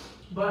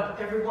 But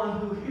everyone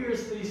who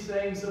hears these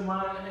sayings of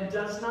mine and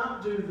does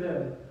not do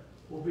them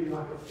will be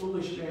like a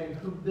foolish man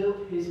who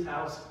built his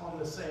house on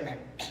the sand.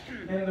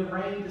 And the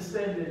rain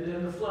descended,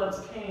 and the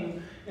floods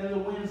came, and the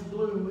winds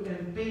blew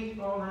and beat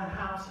on that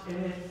house,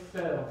 and it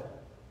fell.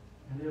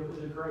 And it was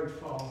a great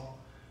fall.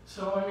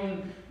 So, I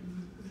mean,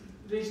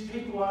 these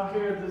people out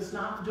here that's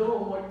not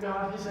doing what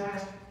God has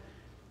asked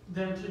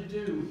them to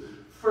do,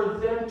 for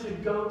them to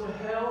go to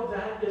hell,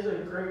 that is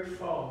a great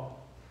fall.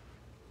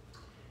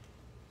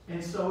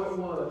 And so it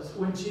was.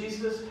 When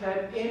Jesus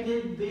had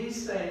ended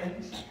these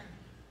sayings,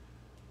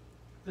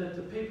 that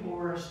the people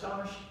were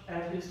astonished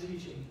at his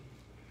teaching.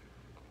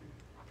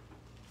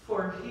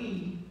 For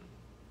he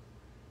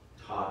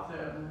taught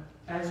them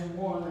as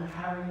one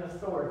having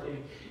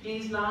authority.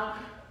 He's not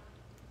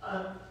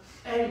a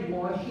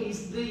one,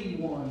 he's the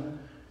one.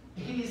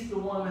 He's the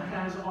one that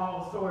has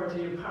all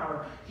authority and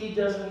power. He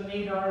doesn't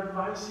need our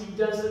advice. He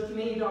doesn't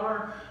need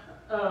our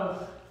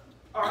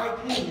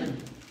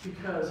opinion,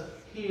 because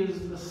he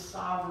is the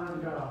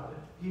sovereign God.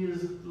 He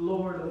is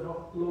Lord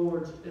of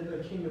lords and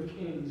the King of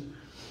kings.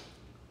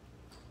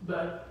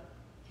 But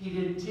he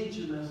didn't teach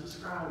them as the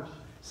scribes.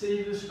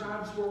 See, the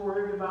scribes were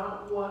worried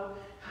about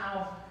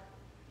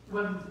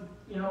when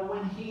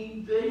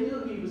they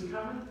knew he was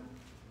coming.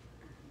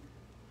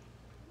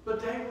 But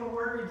they were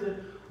worried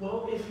that,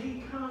 well, if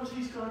he comes,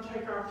 he's going to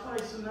take our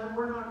place, and then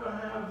we're not going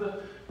to have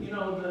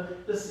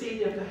the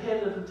seat at the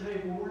head of the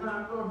table. We're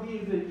not going to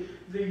be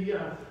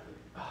the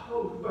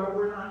host, or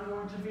we're not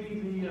going to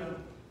be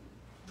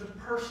the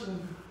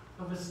person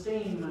of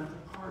esteem at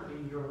the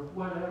party or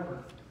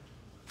whatever.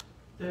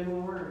 They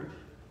were worried.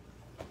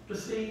 But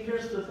see,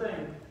 here's the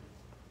thing.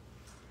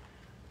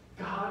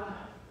 God,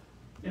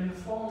 in the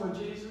form of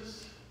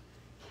Jesus,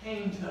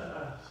 came to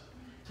us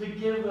to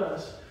give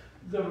us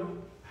the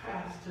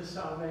path to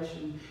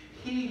salvation.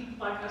 He,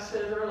 like I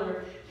said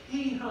earlier,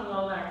 he hung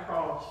on that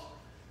cross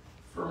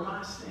for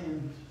my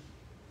sins.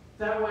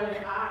 That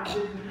way I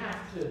didn't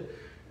have to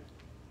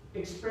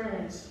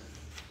experience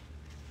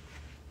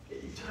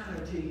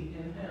eternity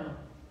in hell.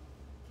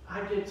 I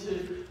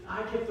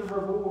get the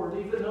reward,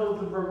 even though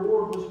the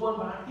reward was won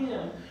by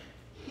him.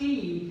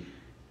 He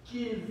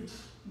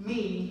gives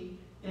me,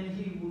 and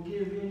he will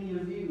give any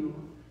of you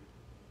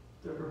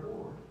the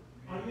reward.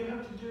 All you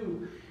have to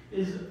do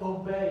is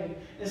obey.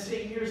 And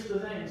see, here's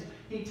the things.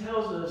 He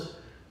tells us,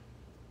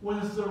 when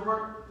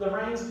the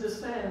rains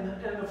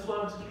descend and the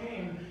floods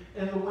came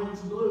and the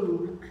winds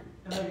blew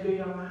and they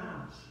beat on the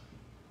house.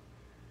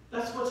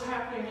 That's what's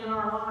happening in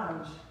our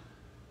lives.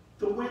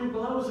 The wind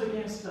blows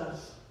against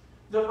us.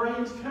 The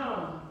rains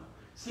come.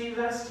 See,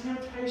 that's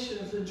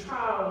temptations and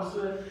trials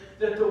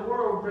that the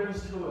world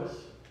brings to us.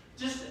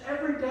 Just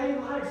everyday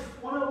life,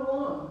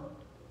 101.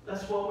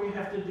 That's what we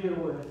have to deal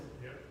with.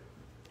 Yep.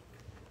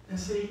 And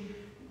see,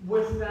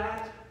 with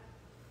that,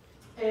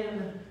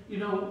 and,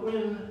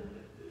 when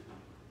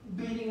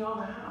beating on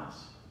the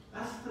house,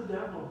 that's the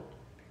devil.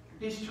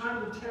 He's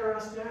trying to tear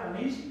us down.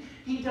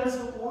 He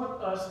doesn't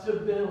want us to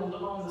build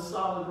on the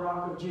solid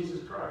rock of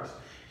Jesus Christ.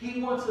 He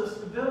wants us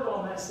to build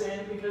on that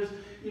sand because,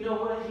 you know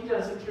what? He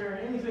doesn't care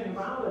anything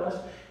about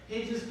us.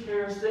 He just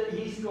cares that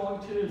he's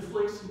going to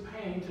inflict some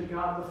pain to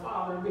God the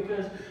Father,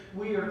 because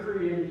we are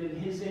created in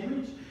his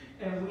image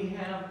and we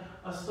have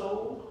a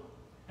soul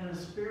and a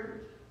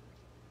spirit.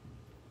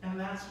 And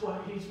that's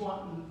what he's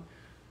wanting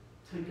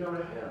to go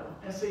to hell.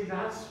 And see,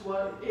 that's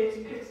what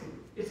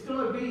it's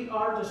going to be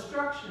our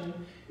destruction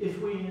if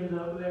we end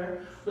up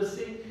there. But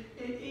see,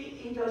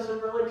 he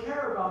doesn't really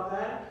care about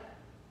that.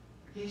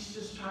 He's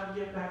just trying to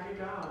get back at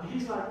God.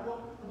 He's like,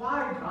 well,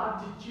 why,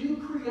 God, did you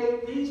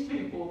create these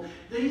people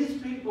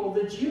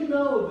that you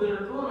know that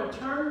are going to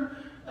turn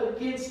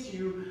against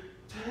you,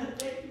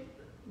 to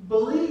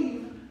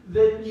believe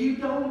that you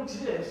don't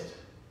exist,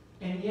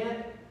 and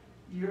yet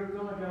you're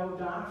going to go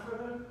die for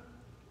them?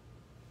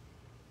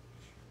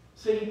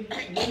 See,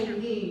 we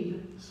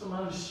need some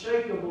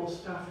unshakable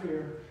stuff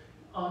here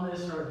on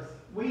this earth.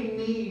 We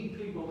need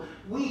people.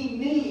 We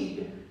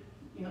need,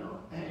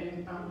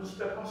 and I'm going to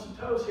step on some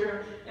toes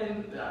here,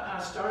 and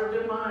I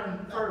started in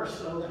mine first,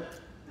 so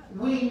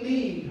we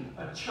need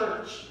a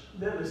church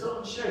that is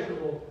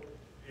unshakable.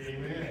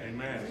 Amen.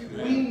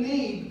 Amen. We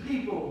need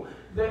people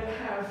that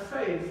have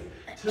faith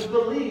to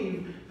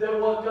believe that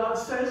what God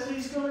says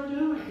he's going to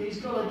do, he's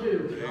going to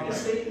do. Amen. And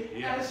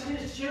see, as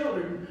his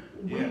children,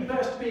 we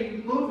best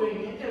be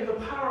moving in the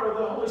power of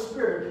the Holy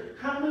Spirit.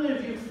 How many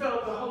of you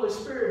felt the Holy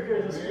Spirit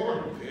here this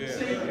morning? Yeah.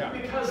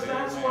 See, because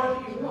that's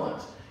what he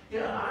wants.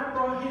 I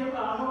brought him,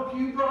 I hope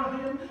you brought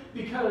him,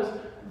 because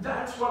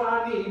that's what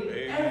I need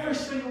every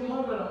single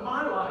moment of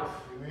my life.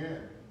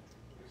 Amen.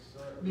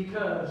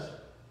 Because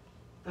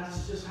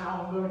that's just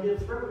how I'm going to get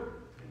through it.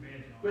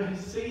 Amen, John. But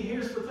see,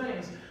 here's the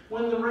things.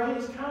 When the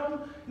rains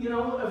come,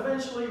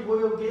 eventually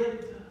we'll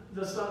get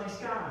the sunny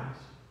skies.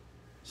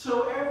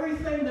 So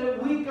everything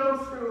that we go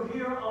through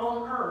here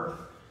on earth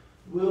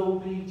will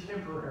be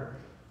temporary.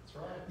 That's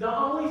right. The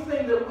only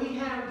thing that we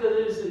have that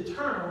is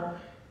eternal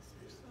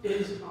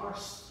is our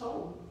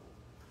soul,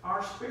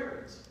 our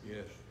spirits.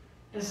 Yes.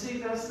 And see,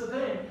 that's the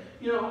thing.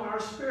 Our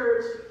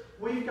spirits,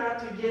 we've got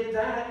to get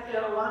that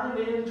aligned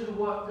into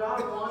what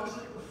God wants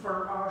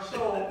for our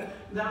soul.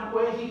 That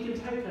way He can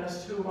take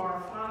us to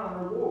our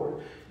final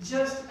reward,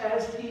 just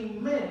as He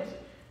meant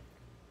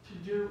to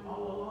do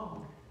all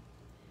along.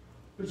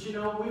 But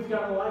we've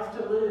got a life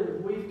to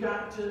live. We've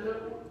got to,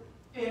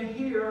 and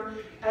here,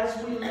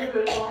 as we live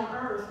it on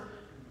earth,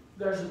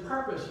 there's a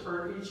purpose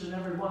for each and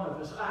every one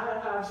of us.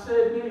 I've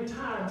said many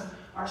times,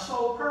 our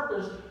sole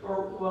purpose,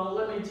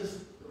 let me just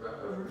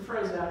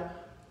rephrase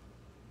that.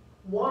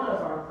 One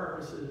of our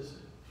purposes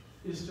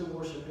is to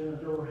worship and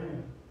adore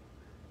Him.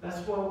 That's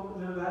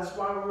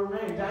why we're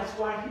made. That's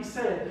why He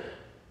said,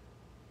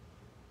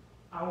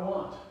 I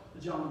want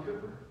a John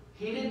Cooper.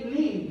 He didn't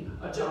need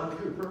a John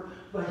Cooper,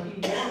 but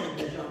He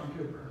wanted a John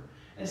Cooper.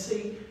 And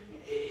see,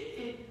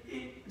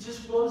 it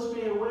just blows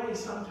me away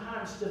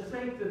sometimes to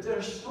think that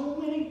there's so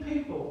many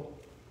people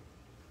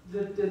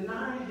that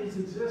deny His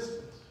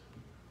existence.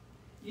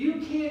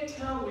 You can't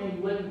tell me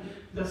when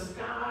the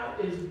sky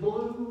is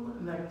blue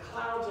and the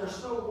clouds are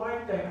so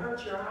white they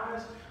hurt your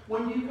eyes.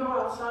 When you go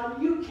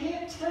outside, you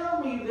can't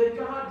tell me that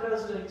God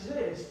doesn't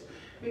exist,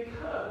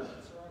 because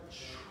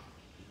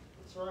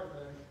That's right,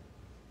 man.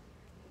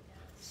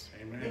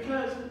 Amen.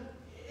 Because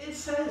it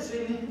says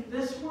in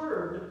this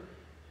word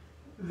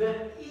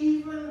that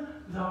even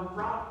the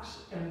rocks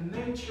and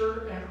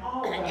nature and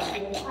all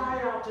that will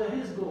cry out to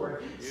His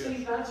glory. Yes.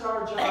 See, that's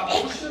our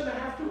job. We shouldn't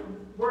have to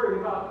worry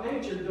about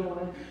nature doing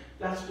it.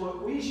 That's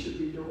what we should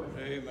be doing.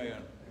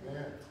 Amen.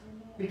 Amen.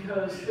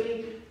 Because,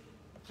 see,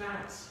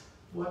 that's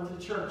what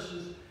the church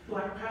is.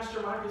 Like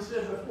Pastor Mike has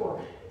said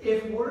before,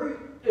 if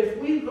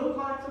we look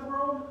like the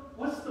world,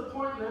 what's the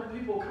point in them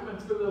people coming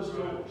through those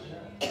doors?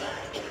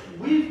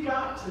 We've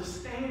got to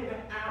stand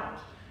out,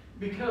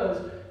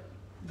 because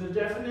the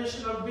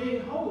definition of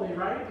being holy,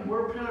 right? And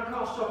we're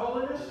Pentecostal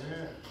holiness,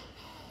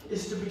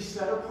 is to be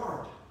set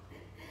apart.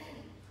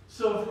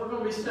 So if we're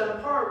going to be set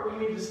apart, we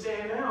need to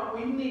stand out.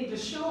 We need to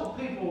show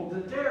people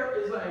that there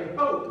is a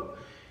hope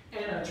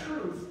and a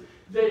truth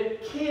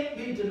that can't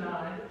be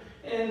denied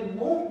and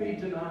won't be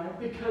denied,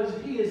 because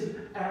He is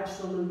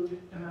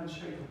absolute and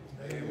unshakable.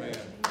 Amen.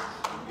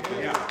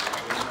 Yeah.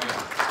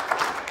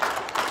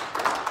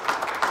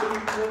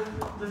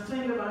 The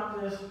thing about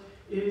this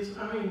is,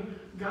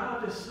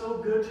 God is so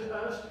good to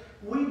us.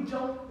 We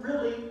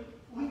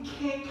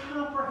can't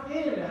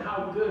comprehend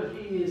how good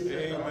He is to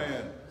us.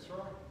 Amen. That's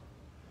right.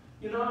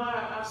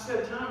 I've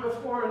said time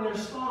before, and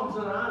there's songs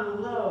that I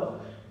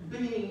love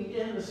being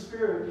in the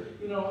Spirit.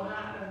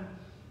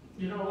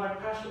 Like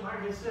Pastor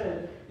Mike has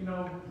said, I'm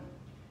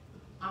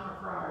a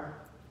crier.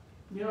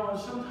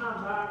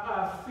 Sometimes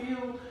I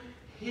feel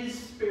His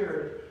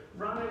Spirit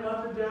running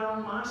up and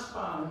down my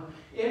spine,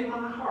 in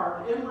my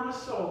heart, in my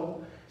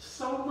soul,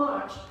 so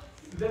much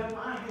that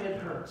my head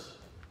hurts.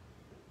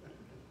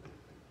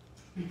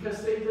 Because,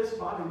 see, this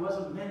body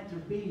wasn't meant to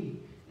be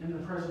in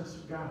the presence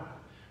of God.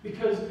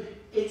 Because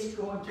it's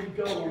going to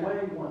go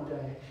away one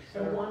day.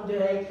 And one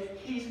day,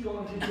 He's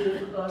going to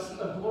give us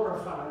a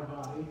glorified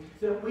body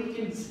that we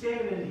can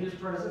stand in His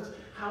presence.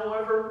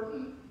 However,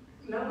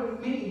 knowing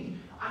me,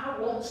 I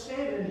won't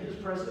stand in His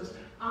presence.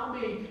 I'll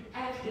be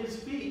at His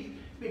feet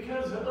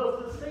because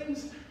of the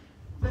things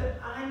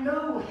that I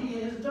know He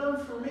has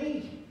done for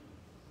me.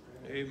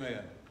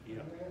 Amen.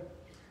 Yeah.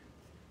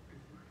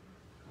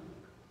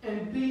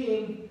 And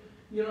being,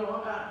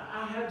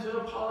 I had to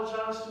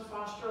apologize to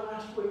Foster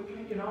last week.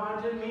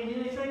 I didn't mean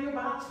anything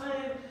about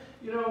saying,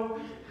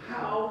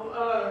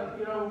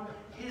 how,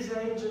 his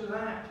age and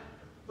that.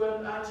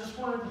 But I just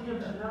wanted him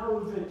to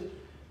know that,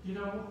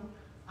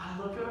 I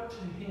look up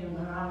to him,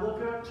 and I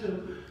look up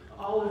to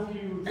all of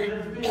you that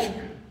have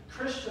been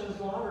Christians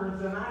longer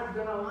than I've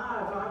been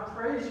alive. I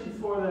praise you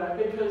for that,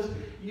 because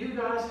you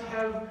guys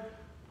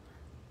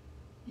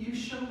you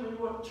show me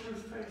what true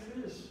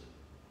faith is.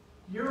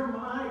 You're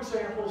my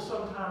example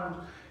sometimes.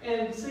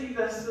 And see,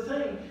 that's the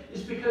thing,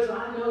 is because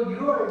I know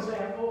your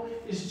example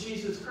is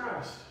Jesus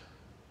Christ.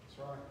 That's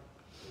right.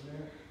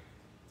 Amen.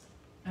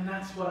 And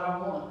that's what I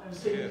want. And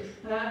see, Yes.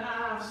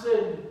 I've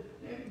said,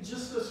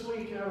 just this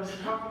week I was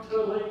talking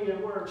to a lady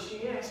at work.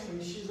 She asked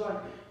me, she's like,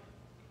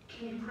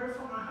 can you pray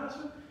for my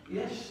husband?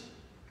 Yes.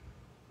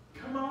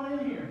 Come on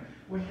in here.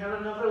 We had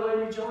another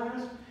lady join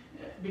us,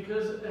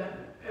 because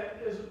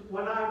as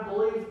what I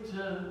believe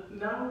to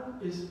know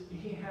is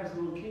he has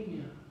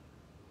leukemia.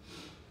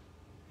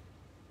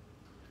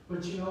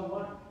 But you know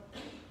what?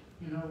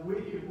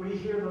 We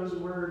hear those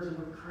words and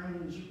we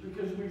cringe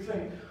because we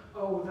think,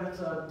 oh, that's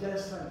a death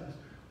sentence.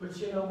 But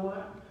you know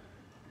what?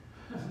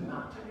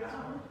 Not to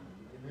God.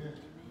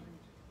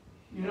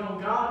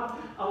 Amen. God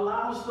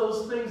allows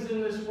those things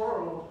in this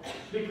world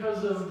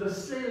because of the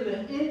sin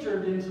that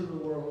entered into the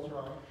world. That's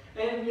right.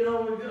 And you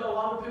know, a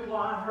lot of people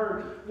I've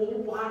heard, well,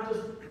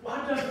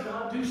 why doesn't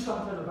God do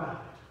something about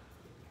it?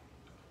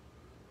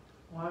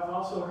 Well, I've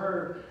also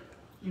heard,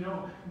 you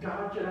know,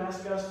 God could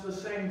ask us the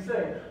same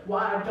thing.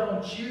 Why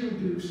don't you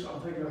do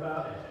something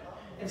about it?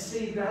 And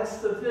see, that's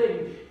the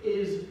thing,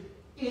 is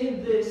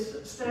in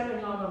this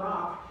standing on the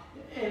rock,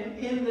 and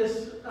in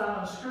this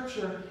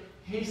scripture,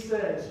 he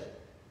says,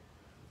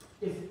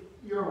 if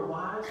you're a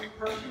wise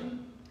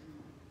person,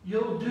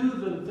 you'll do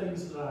the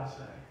things that I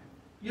say.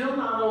 You'll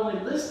not only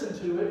listen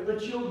to it,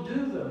 but you'll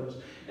do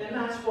those. And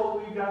that's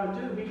what we've got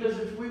to do. Because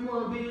if we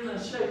want to be an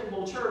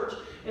unshakable church,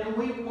 and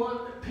we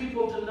want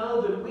people to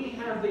know that we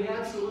have the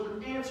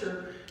absolute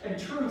answer and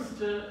truth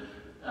to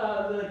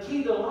the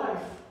key to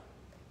life,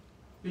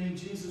 being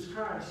Jesus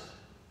Christ,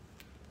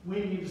 we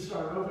need to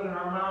start opening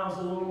our mouths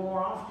a little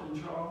more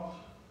often, Charles.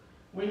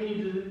 We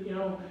need to, you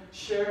know,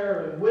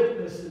 share and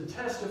witness and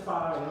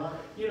testify. And,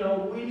 you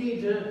know, we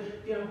need to,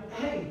 you know,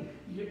 hey,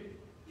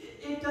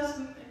 it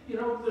doesn't, you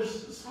know,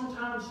 there's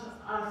sometimes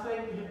I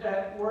think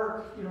at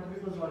work, you know,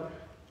 people's like,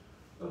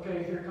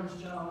 okay, here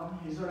comes John,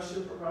 he's our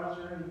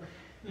supervisor, and,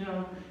 you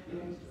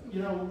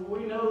know,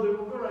 we know that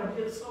we're going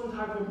to get some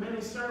type of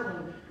mini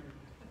sermon,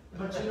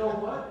 but you know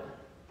what?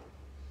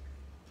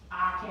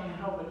 I can't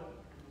help it.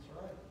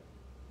 That's right.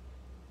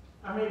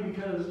 I mean,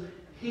 because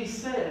he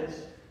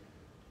says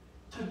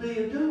to be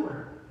a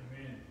doer.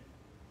 Amen.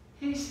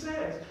 He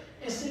says,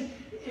 and see,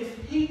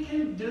 if he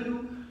can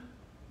do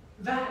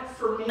that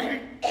for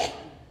me,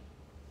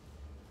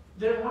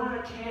 then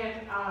why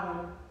can't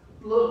I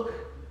look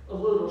a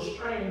little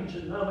strange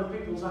in other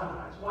people's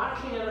eyes? Why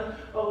can't I,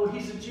 oh,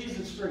 he's a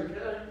Jesus freak.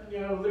 You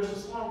know, there's a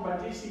song by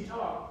DC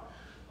Talk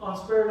on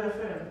Spirit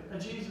FM, a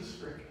Jesus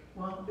freak.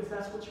 Well, if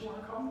that's what you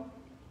want to call me,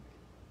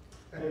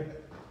 hey,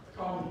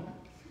 call me.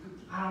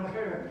 I don't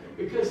care.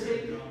 Because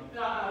see,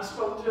 I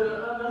spoke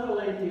to another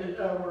lady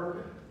at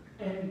work,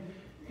 and,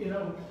 you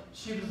know,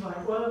 she was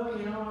like, well,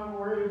 you know, I'm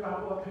worried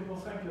about what people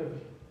think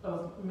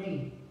of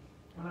me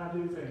when I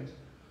do things.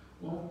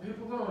 Well,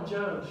 people are going to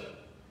judge.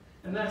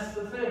 And that's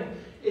the thing,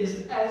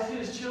 is as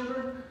his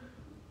children,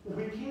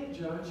 we can't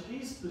judge.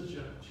 He's the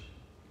judge.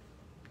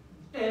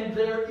 And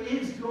there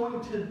is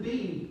going to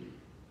be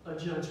a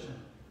judgment.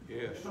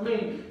 Yes. I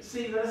mean,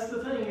 see, that's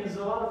the thing, is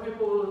a lot of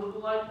people,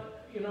 like,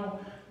 you know,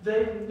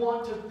 they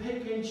want to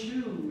pick and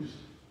choose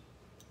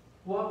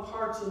what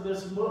parts of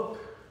this book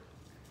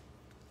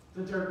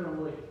that they're going to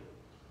believe.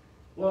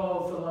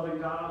 Well, if the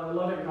loving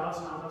God's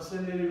not going to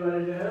send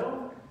anybody to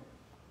hell.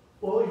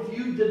 Well, if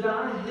you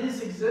deny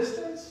his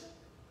existence,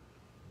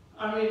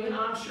 I mean,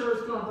 I'm sure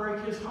it's going to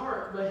break his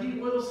heart, but he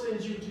will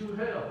send you to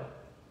hell.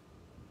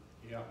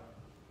 Yeah.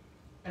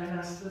 And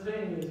that's the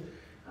thing, is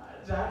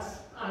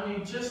I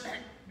mean, just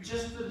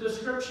the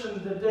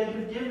description that they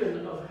have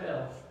given of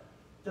hell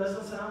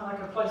doesn't sound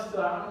like a place that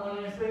I don't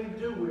want anything to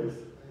do with.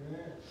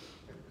 Amen.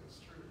 That's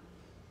true.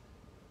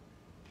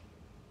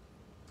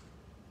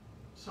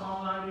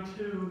 Psalm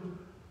 92,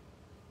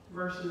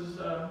 verses,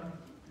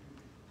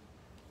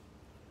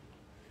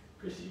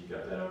 Chrissy, you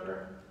got that up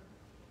there?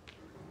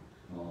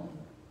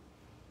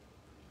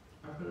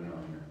 I put it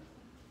on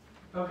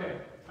here. Okay,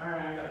 all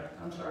right, I got it.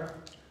 I'm sorry.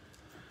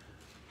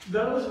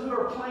 Those who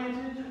are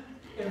planted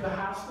in the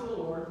house of the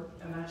Lord,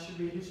 and that should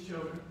be his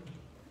children,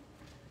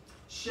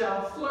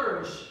 shall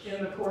flourish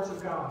in the courts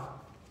of God.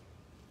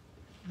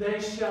 They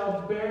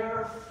shall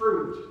bear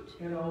fruit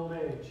in old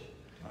age.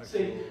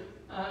 See,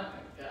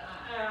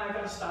 I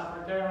got to stop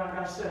right there, and I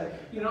got to say,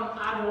 you know,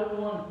 I don't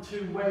want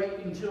to wait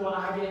until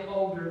I get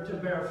older to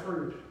bear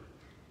fruit.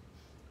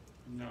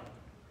 No.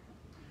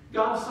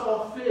 God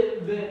saw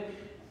fit that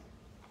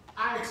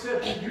I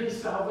accepted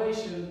his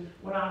salvation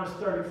when I was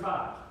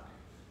 35.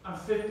 I'm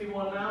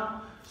 51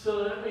 now,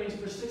 so that means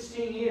for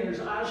 16 years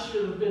I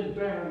should have been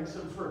bearing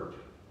some fruit.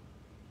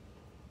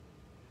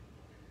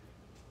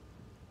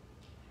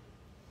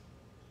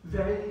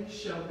 They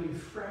shall be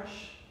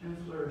fresh and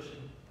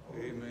flourishing.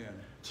 Amen.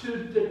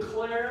 To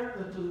declare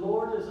that the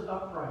Lord is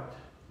upright.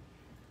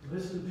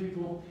 Listen,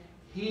 people,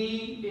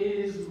 he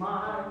is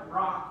my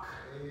rock.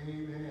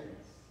 Amen.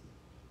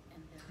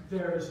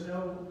 There is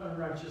no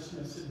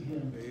unrighteousness in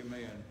him.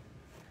 Amen.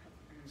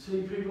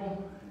 See,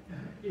 people,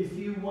 if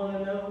you want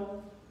to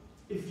know,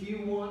 if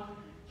you want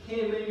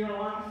him in your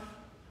life,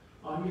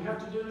 all you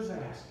have to do is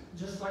ask.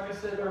 Just like I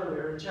said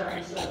earlier in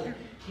chapter 7,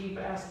 keep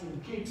asking,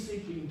 keep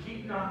seeking,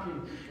 keep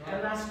knocking.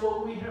 And that's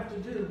what we have to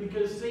do,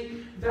 because,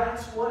 see,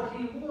 that's what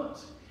he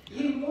wants.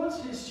 He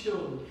wants his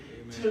children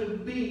to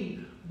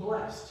be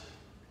blessed.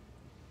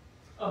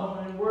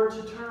 And we're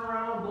to turn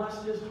around and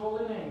bless his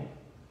holy name.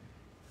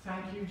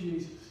 Thank you,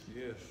 Jesus.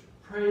 Yes.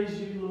 Praise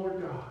you,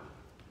 Lord God.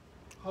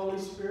 Holy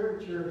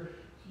Spirit,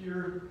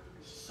 you're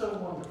so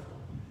wonderful.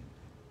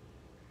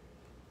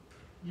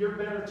 You're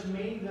better to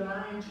me than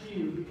I am to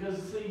you, because,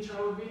 see,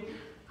 Charlie,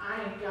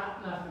 I ain't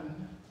got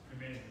nothing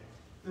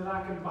that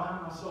I can buy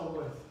my soul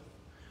with.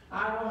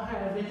 I don't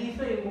have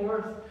anything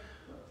worth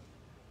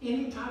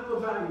any type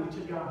of value to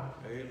God.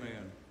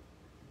 Amen.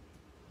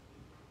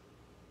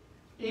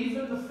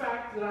 Even the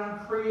fact that I'm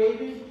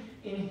created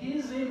in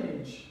his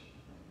image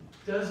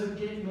doesn't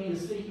get me a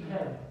seat in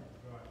heaven.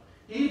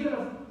 Even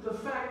if the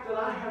fact that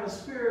I have a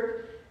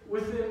spirit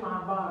within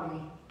my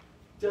body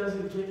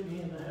doesn't get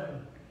me into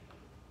heaven.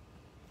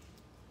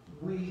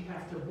 We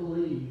have to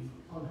believe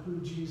on who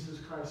Jesus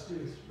Christ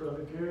is,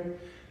 Brother Gary.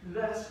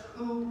 That's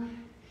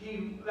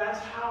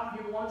how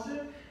he wants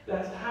it.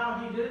 That's how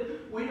he did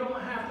it. We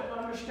don't have to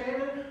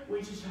understand it.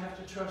 We just have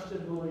to trust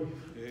and believe.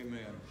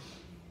 Amen.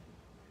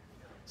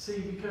 See,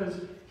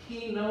 because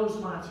he knows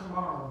my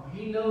tomorrow.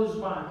 He knows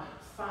my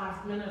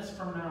 5 minutes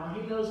from now.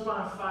 He knows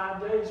my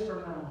 5 days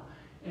from now.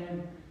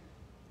 And,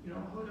 you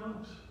know, who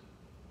knows?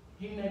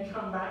 He may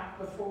come back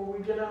before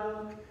we get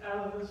out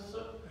of this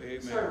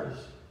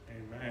service.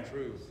 Amen.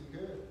 Truth.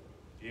 Good.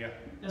 Yeah.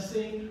 And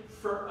see,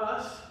 for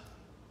us,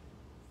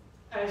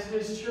 as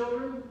his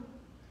children,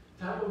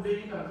 that would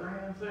be a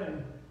grand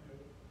thing.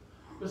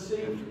 But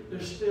see,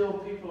 there's still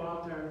people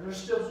out there. There's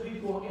still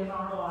people in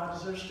our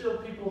lives. There's still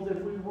people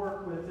that we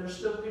work with. There's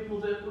still people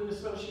that we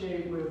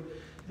associate with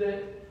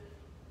that,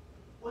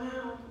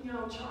 well, you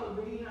know,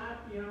 Charlie B, I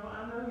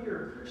know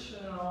you're a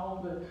Christian and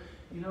all, but,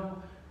 you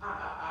know,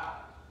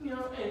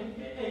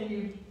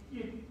 and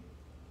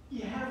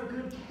you have a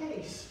good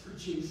case for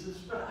Jesus,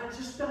 but I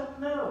just don't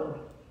know.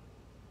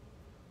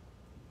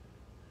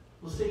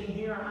 Well, see,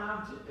 here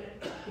I'm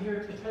here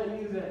to tell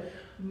you that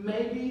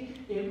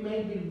maybe it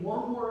may be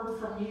one word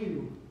from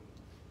you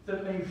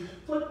that may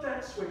flip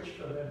that switch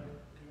for them.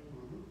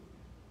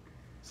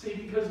 See,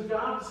 because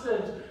God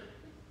says,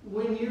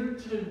 when you're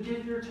to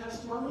give your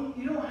testimony,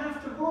 you don't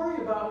have to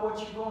worry about what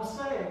you're going to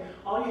say.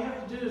 All you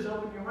have to do is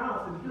open your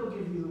mouth and He'll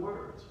give you the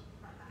words.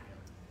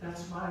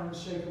 That's my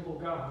unshakable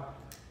God.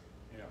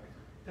 Yeah.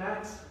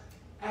 That's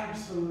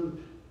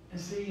absolute. And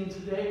see, in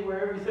today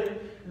where everything,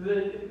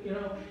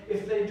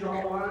 if they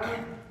draw a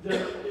line,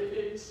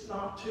 it's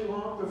not too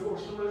long before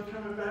somebody's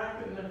coming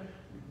back and then,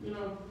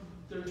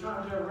 they're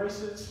trying to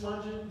erase it,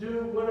 smudge it,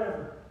 do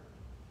whatever.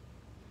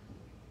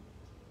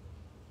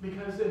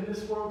 Because in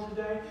this world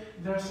today,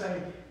 they're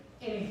saying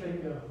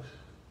anything goes.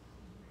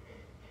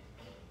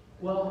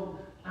 Well,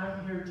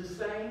 I'm here to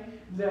say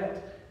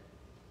that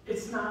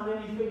it's not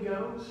anything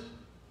goes.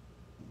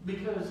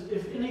 Because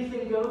if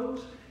anything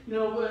goes,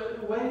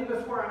 way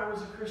before I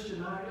was a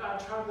Christian, I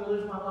tried to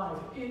live my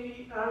life.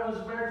 I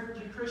was married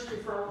to a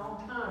Christian for a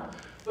long time.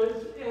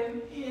 But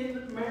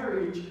in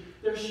marriage,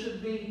 there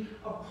should be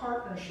a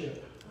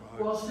partnership.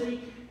 Right. Well, see,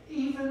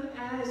 even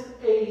as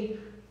a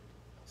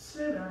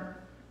sinner,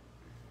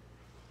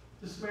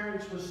 this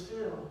marriage was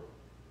still,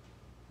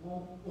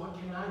 well, what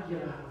can I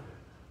get out of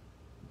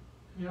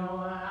it?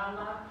 I'm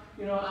not,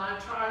 I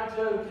tried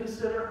to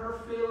consider her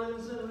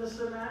feelings and this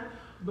and that,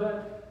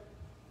 but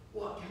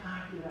what can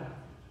I get out of it?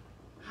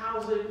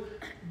 How's it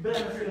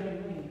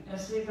benefiting me? And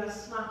see,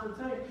 that's not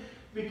the thing,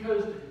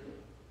 because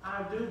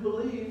I do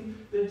believe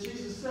that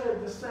Jesus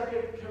said the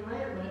second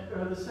commandment,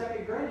 or the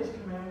second greatest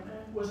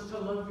commandment, was to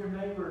love your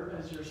neighbor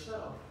as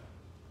yourself.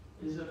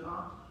 Is it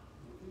not?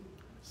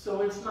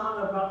 So it's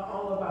not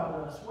all about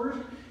us.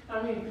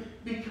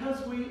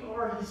 Because we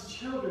are His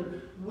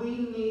children, we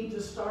need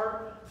to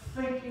start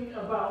thinking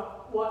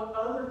about what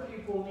other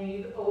people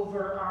need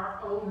over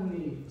our own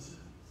needs.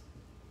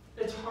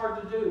 It's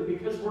hard to do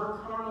because we're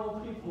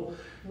carnal people.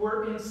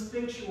 We're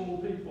instinctual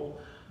people.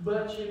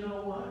 But you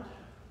know what?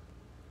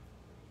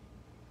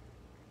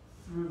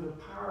 Through the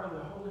power of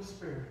the Holy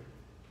Spirit,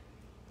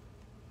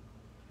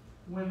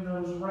 when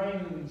those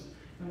rains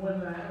and when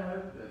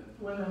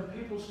the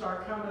people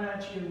start coming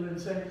at you and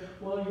saying,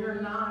 well,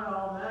 you're not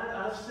all that.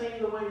 I've seen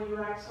the way you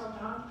act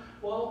sometimes.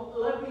 Well,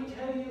 let me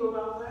tell you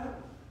about that.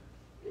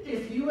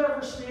 If you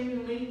ever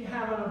seen me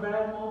having a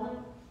bad moment,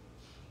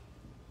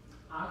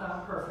 I'm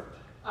not perfect.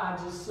 I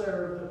just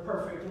serve the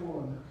perfect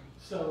one.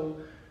 So,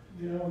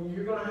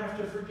 you're going to have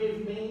to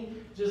forgive me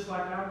just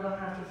like I'm going to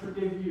have to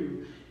forgive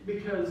you.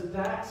 Because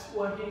that's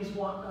what He's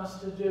wanting us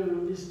to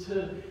do, is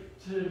to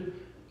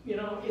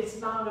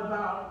it's not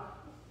about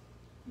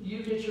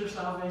you get your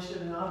salvation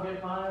and I'll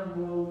get mine.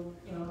 Well,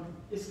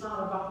 it's not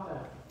about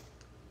that.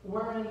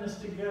 We're in this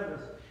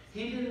together.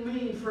 He didn't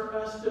mean for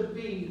us to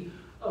be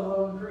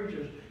alone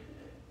creatures.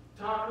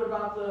 Talking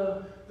about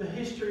the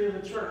history of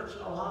the church,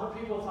 a lot of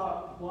people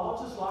thought, well,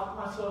 I'll just lock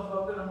myself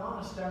up in a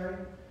monastery.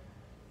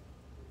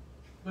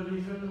 But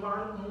even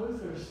Martin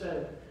Luther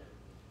said,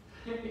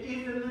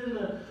 even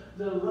in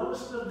the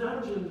lowest of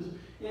dungeons,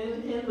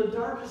 in the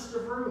darkest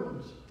of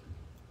rooms,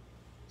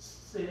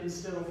 sin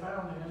still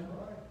found Him.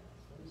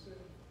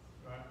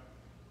 Right.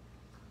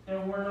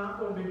 And we're not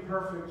going to be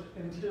perfect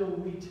until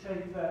we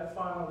take that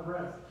final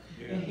breath.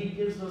 Yeah. And He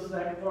gives us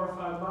that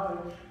glorified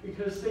body.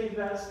 Because, see,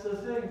 that's the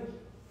thing.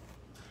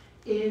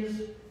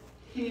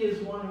 He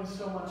is wanting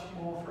so much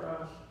more for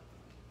us.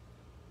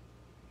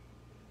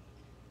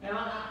 And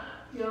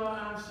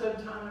I've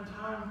said time and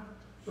time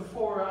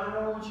before, I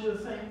don't want you to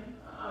think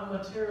I'm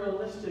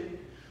materialistic,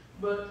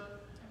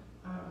 but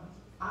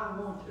I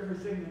want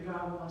everything that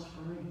God wants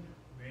for me.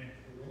 Amen.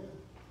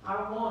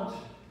 I want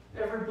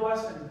every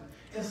blessing.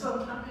 And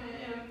sometimes,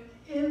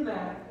 in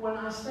that, when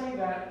I say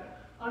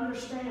that,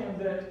 understand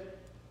that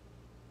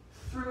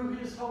through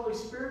His Holy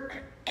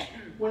Spirit,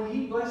 when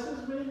He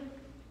blesses me,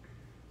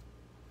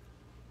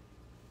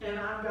 and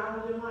I've got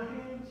it in my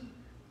hands,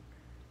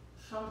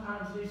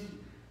 sometimes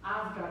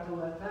I've got to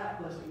let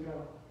that blessing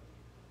go.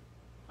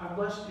 I've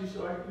blessed you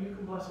so you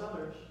can bless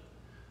others.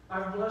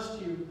 I've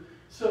blessed you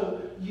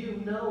so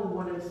you know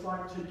what it's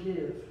like to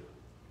give.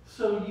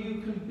 So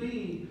you can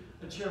be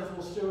a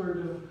cheerful steward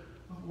of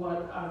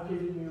what I've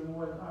given you and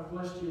what I've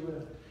blessed you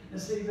with. And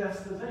see,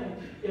 that's the thing.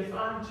 If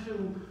I'm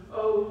too,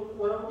 oh,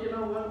 well, you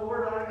know what,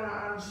 Lord,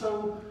 I'm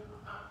so,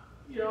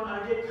 you know,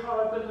 I get caught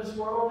up in this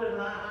world, and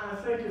I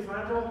think if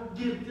I don't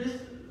give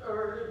this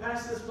or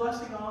pass this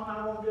blessing on,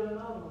 I won't get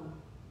another one.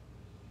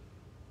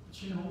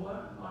 But you know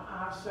what?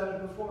 I've said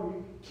it before.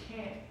 You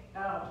can't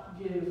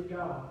outgive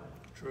God.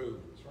 True.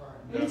 That's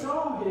right. It's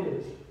all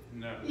His.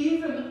 No.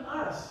 Even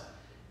us.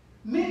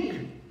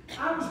 Me.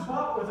 I was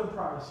bought with a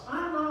price.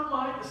 I'm not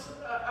like,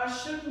 I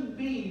shouldn't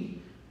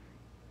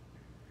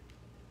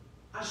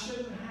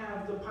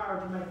have the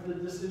power to make the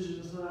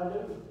decisions that I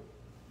do.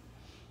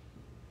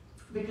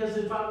 Because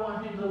if I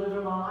want Him to live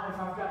in my life,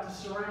 I've got to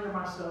surrender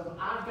myself.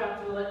 I've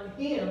got to let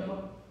Him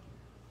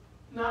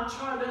not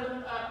try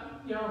to,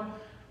 you know,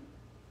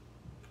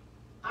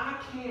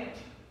 I can't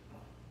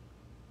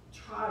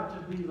try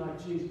to be like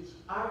Jesus.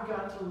 I've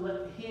got to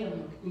let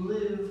Him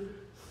live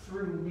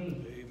through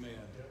me. Amen.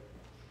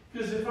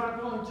 Because if I'm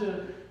going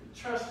to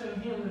trust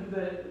in Him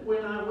that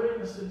when I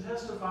witness and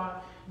testify,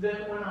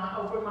 that when I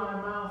open my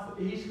mouth,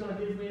 He's going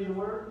to give me the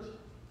words,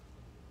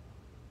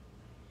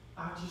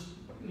 I just,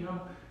 you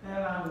know,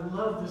 and I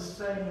love this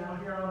saying out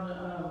here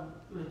on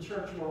the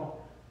church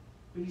wall,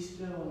 be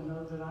still and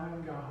know that I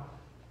am God.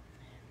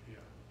 Yeah.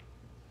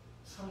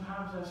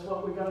 Sometimes that's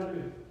what we got to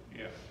do.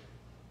 Yeah.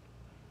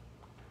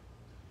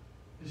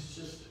 It's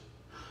just,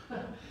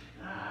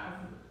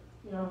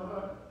 you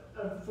know,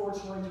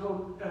 unfortunately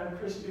told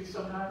Christy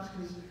sometimes,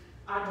 because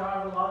I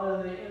drive a lot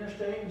of the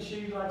interstate and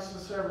she likes the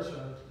service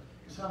roads.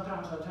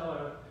 Sometimes I tell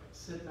her,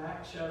 sit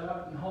back, shut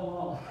up, and hold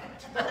on.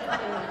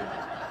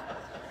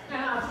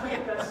 And I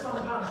think that's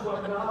sometimes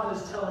what God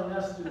is telling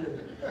us to do.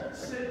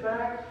 Sit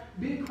back,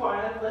 be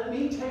quiet, let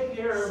me take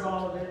care of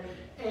all of it,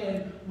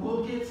 and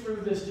we'll get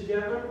through this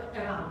together,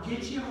 and I'll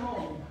get you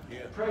home.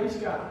 Yeah. Praise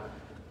God.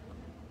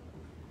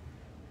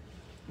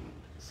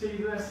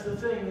 See, that's the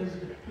thing is,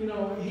 you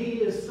know,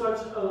 He is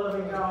such a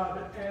loving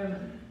God,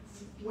 and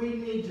we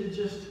need to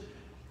just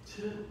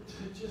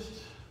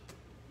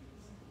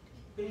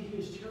be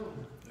His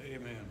children.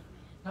 Amen.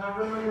 Now, I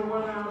remember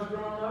when I was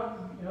growing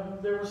up, you know,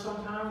 there were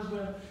some times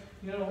when,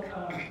 you know,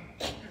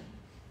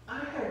 I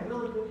had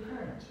really good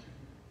parents.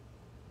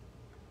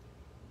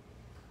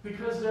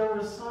 Because there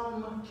were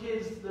some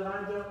kids that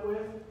I dealt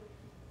with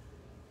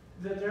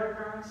that their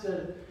parents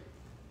said,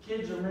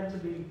 kids are meant to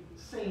be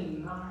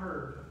seen, not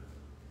heard.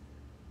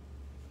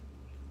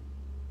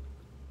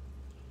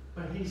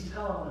 But He's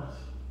telling us,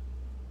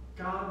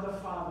 God the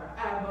Father,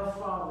 Abba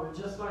Father,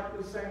 just like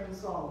we sang the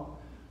song.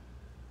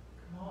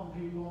 Come on,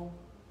 people.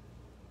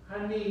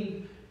 I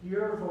need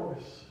your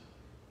voice.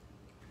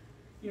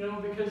 You know,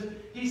 because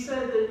He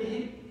said that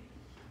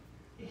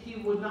he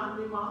would not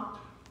be mocked.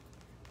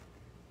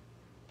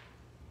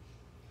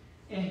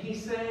 And He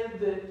said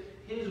that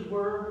His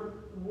word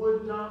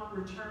would not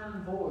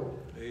return void.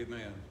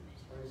 Amen.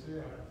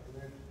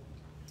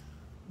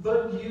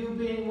 But you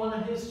being one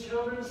of His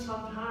children,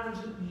 sometimes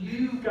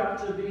you've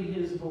got to be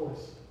His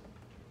voice.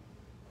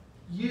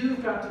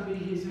 You've got to be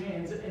His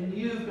hands, and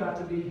you've got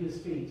to be His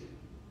feet.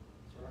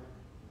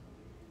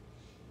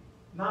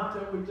 Not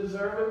that we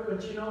deserve it,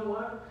 but you know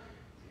what?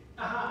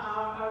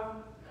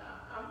 I'm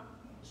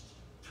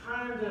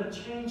trying to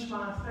change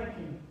my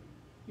thinking.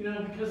 You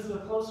know, because the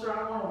closer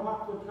I want to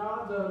walk with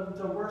God,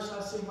 the worse I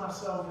see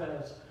myself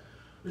as.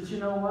 But you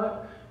know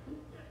what?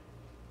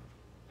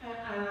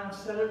 And I've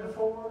said it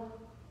before,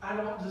 I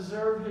don't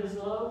deserve His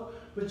love,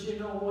 but you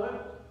know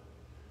what?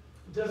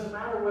 It doesn't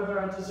matter whether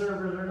I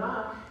deserve it or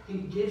not. He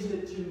gives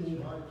it to me.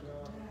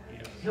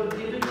 He'll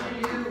give it to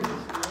you.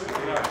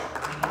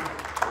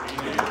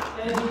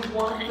 And He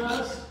wants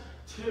us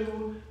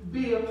to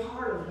be a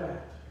part of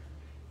that.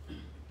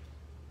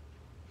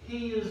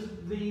 He is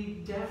the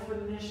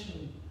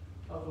definition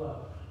of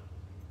love.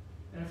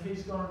 And if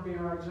He's going to be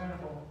our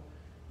example,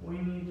 we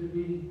need to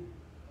be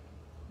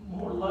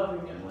more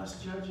loving and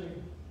less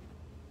judging.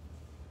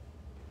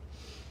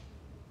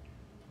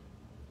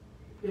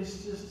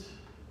 It's just,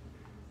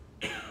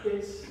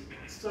 it's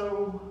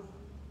so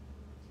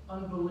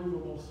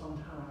unbelievable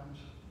sometimes.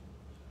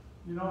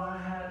 You know, I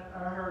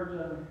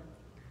heard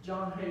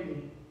John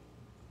Hagee,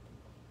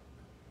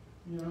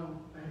 you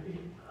know,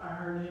 I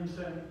heard him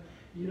say,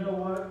 you know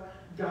what?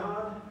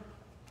 God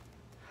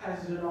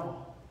has it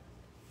all.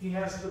 He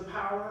has the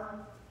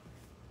power.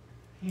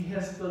 He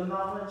has the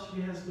knowledge.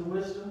 He has the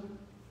wisdom.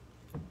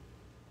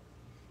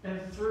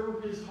 And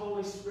through His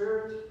Holy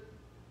Spirit,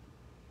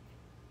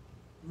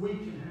 we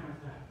can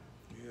have that.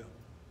 Yeah.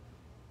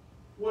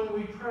 When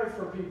we pray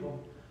for people,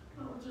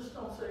 just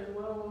don't say,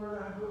 well, Lord,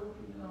 I hope,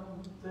 you know,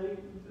 they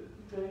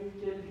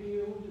get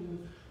healed.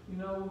 And, you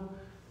know,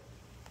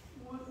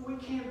 we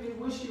can't be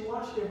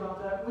wishy-washy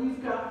about that.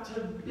 We've got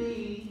to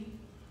be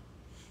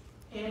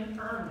in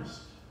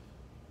earnest.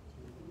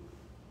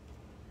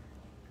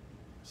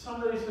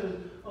 Somebody says,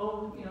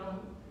 oh, you know,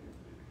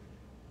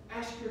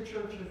 ask your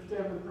church if they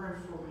would pray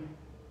for me.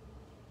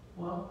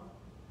 Well,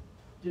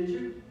 did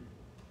you?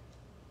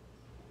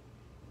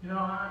 You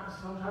know,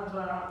 sometimes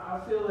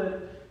I feel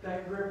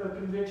that grip of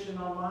conviction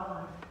on my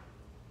life.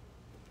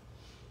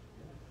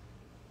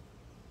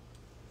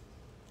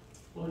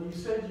 Well, you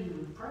said you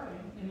would pray,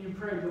 and you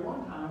prayed the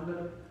one time,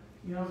 but,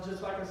 you know,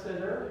 just like I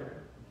said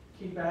earlier,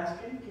 keep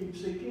asking, keep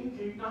seeking,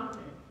 keep knocking.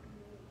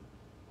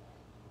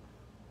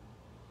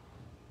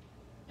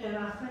 And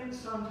I think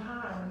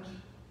sometimes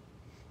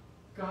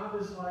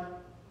God is like,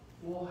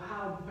 well,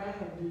 how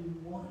bad do you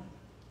want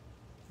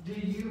it? Do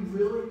you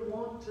really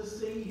want to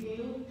see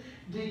healing?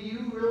 Do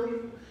you really?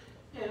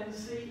 And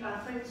see, I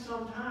think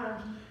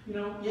sometimes, you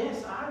know,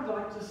 yes, I'd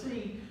like to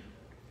see,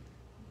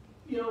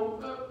 you know,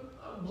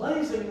 a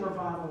blazing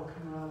revival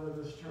come out of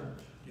this church.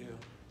 Yeah.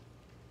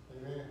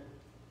 Amen.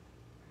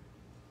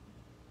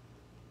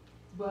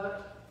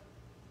 But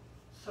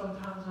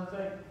sometimes I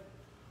think,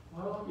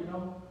 well, you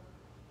know,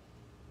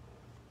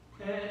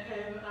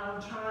 and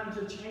I'm trying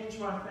to change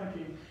my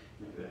thinking.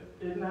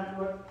 Isn't that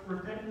what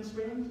repentance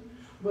means?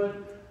 But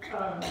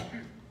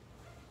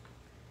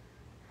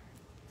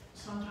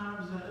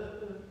sometimes,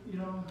 you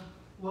know,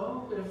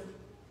 well, if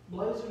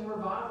blazing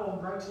revival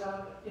breaks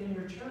out in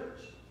your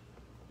church,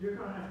 you're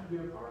going to have to be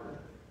a part of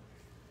it.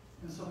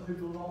 And some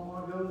people don't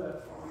want to go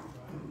that far.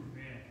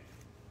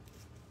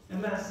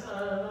 And that's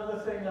another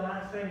thing that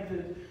I think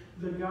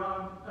that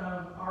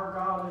our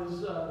God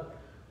is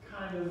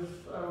kind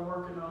of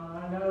working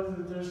on. I know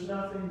that there's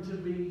nothing to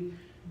be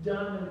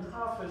done in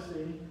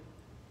prophecy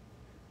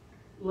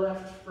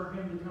left for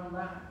him to come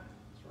back.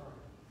 That's right.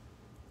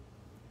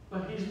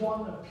 But he's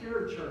wanting a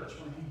pure church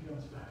when he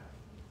comes back.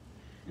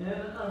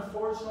 And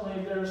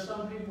unfortunately, there are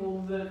some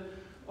people that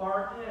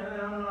are,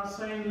 and I'm not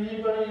saying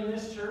anybody in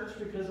this church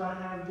because I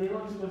have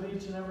dealings with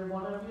each and every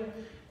one of you,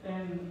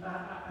 and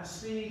I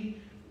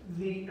see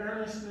the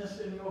earnestness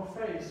in your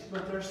face,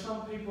 but there's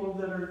some people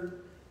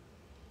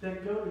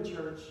that go to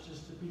church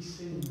just to be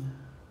seen.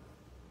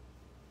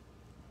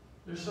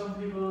 There's some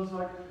people that's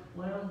like,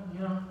 well,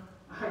 you know,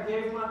 I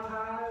gave my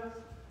tithe,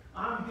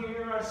 I'm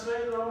here, I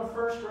sit on the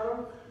first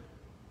row,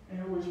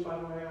 and which, by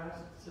the way, I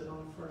sit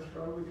on the first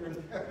row because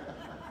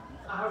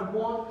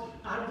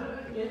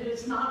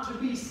it's not to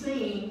be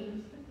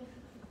seen,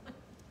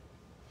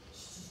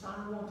 it's just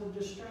I want the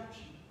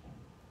distraction.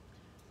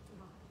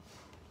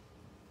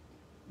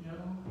 You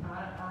know,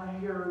 I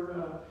hear,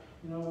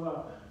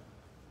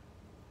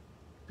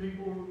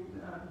 people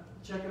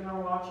checking their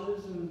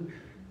watches and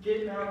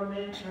getting out of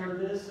mint or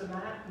this and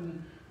that,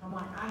 and I'm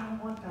like, I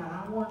don't want that.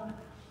 I want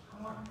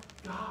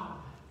God,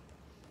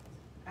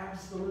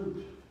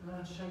 absolute and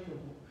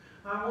unshakable.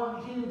 I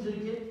want Him to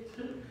get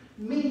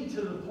me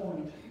to the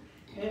point,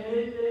 and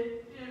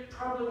it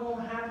probably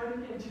won't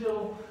happen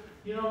until,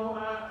 you know,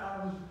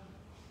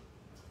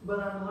 but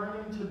I'm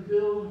learning to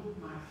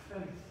build my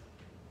faith.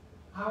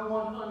 I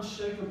want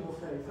unshakable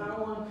faith. I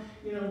want,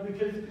 you know,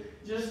 because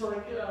just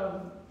like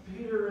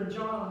Peter and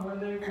John, when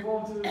they were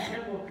going through the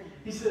temple,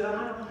 he said,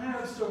 I don't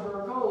have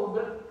silver or gold,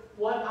 but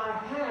what I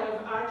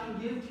have, I can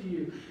give to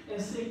you.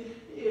 And see,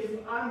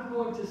 if I'm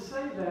going to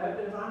say that,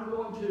 if I'm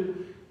going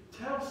to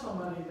tell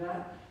somebody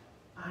that,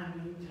 I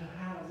need to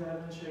have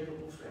that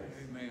unshakable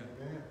faith. Amen.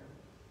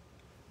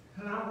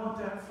 And I want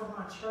that for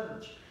my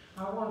church.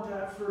 I want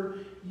that for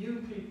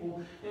you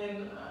people.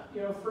 And,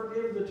 you know,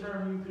 forgive the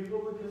term you people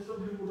because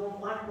some people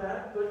don't like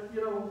that. But,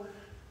 you know,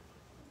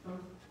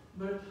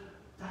 but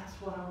that's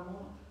what I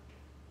want.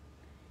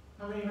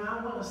 I mean,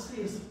 I want to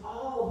see us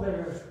all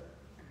there,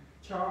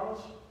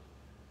 Charles,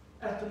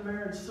 at the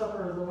marriage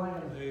supper of the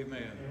Lamb.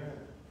 Amen.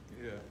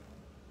 Yeah.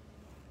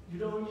 You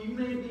know, you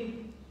may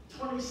be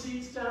 20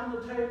 seats down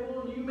the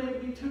table, and you may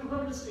be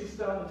 200 seats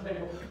down the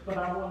table, but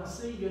I want to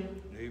see you.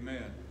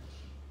 Amen.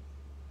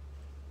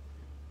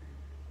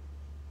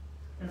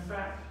 In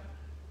fact,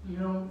 you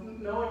know,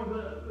 knowing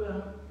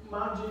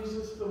my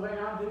Jesus the way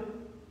I do,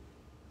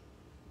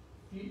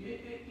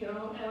 you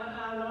know, and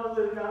I know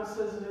that God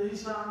says that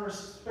He's not a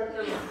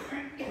respecter of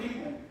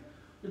people,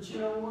 but you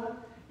know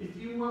what? If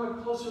you want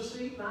a closer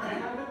seat and I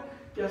have it,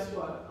 guess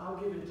what? I'll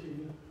give it to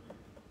you.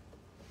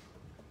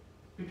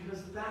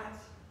 Because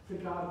that's the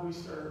God we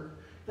serve.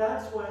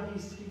 That's what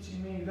He's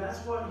teaching me. That's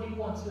what He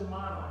wants in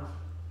my life.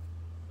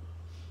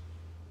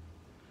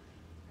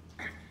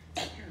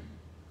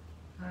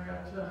 I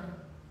got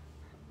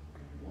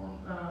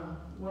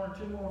one or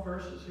two more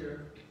verses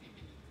here.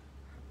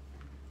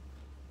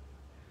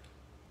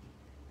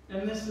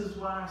 And this is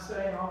why I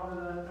say all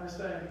that I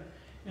say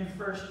in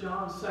 1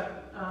 John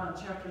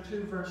chapter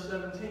 2, verse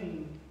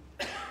 17.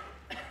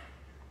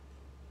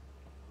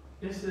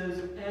 It says,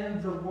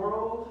 and the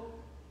world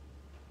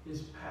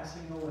is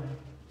passing away,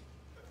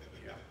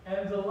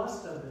 and the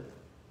lust of it.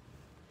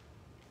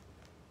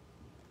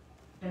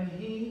 And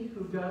he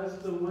who does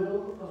the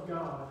will of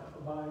God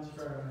abides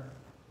forever.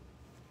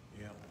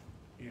 Yeah.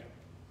 Yeah.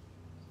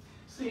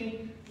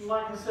 See,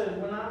 like I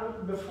said,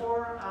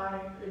 before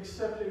I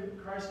accepted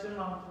Christ in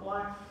my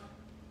life,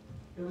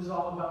 it was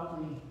all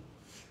about me.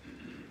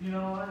 You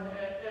know,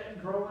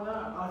 and growing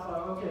up, I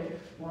thought, okay,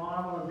 well,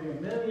 I want to be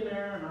a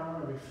millionaire, and I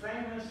want to be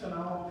famous, and I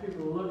want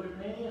people to look at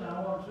me, and I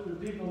want the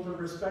people to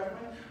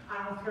respect me.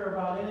 I don't care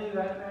about any of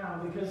that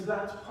now, because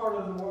that's part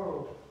of the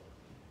world.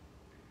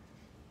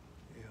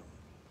 Yeah.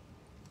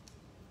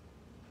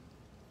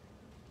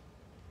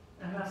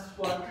 And that's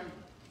what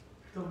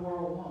the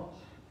world wants.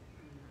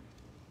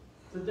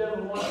 The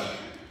devil wants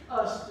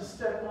us to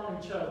step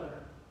on each other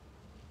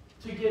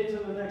to get to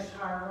the next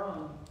higher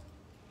rung.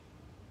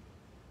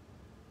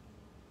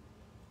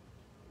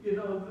 You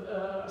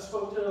know, I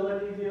spoke to a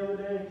lady the other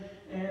day,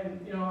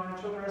 and, you know, I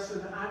told her, I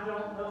said, I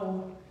don't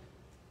know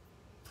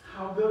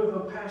how good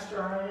of a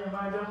pastor I am.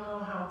 I don't know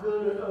how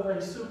good of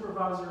a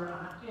supervisor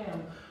I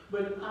am.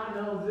 But I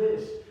know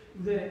this,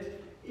 that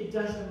it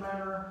doesn't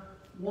matter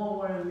one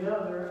way or the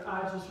other.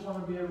 I just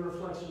want to be a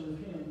reflection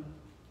of Him.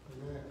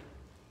 Amen.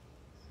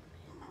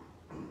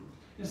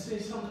 And see,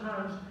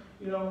 sometimes,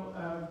 you know,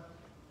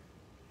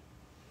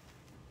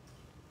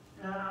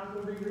 and I'm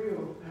going to be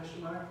real, Pastor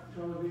Mike,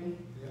 Joey B.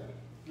 Yeah.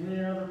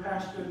 Any other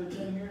pastor that's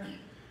in here,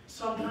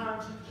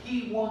 sometimes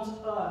he wants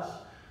us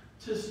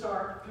to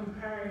start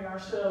comparing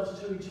ourselves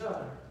to each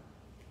other.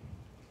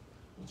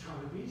 Well,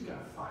 Charlie B's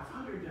got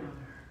 500 down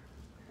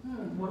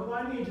there. What do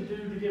I need to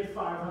do to get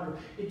 500?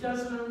 It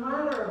doesn't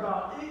matter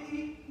about it.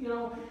 You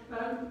know,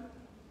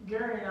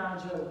 Gary and I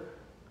joke.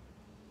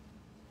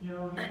 You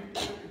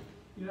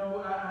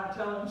know, I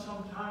tell him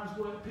sometimes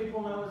when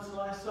people know it's the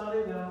last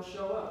Sunday, they don't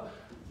show up.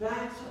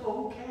 That's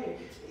okay.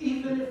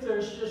 Even if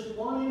there's just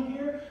one in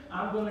here,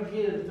 I'm going to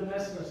give the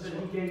message that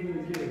He gave me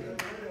to give.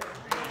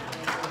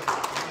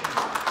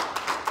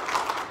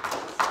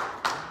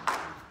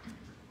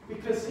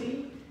 Because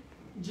see,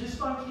 just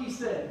like He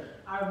said,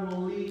 I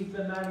will leave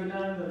the 99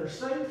 that are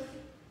safe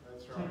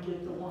to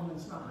get the one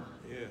that's not.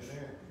 Yes.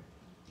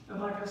 And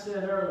like I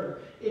said earlier,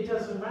 it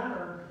doesn't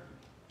matter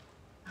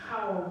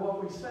how or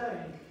what we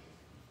say.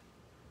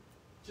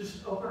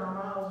 Just open our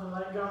mouths and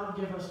let God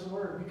give us the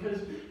word.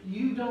 Because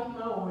you don't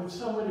know if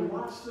somebody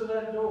walks through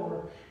that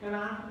door. And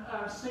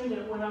I've seen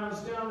it when I was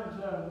down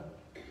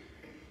at,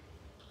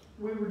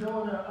 we were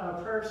doing a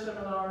prayer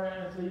seminar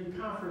at the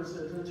conference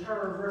at the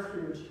Tower of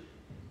Refuge.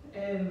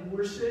 And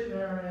we're sitting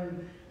there,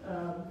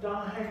 and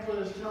Donna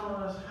Hankler is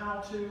telling us how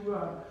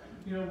to,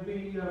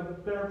 be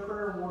better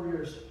prayer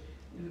warriors.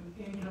 And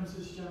in comes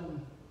this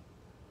gentleman.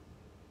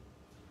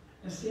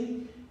 And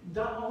see,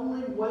 the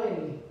only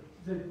way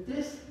that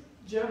this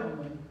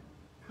gentleman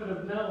could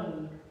have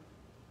known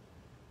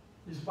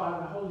is by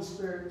the Holy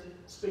Spirit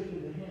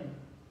speaking to him.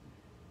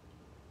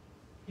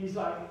 He's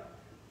like,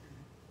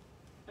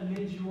 I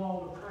need you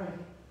all to pray.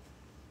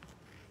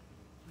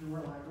 And we're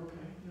like,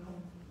 okay, you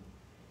know.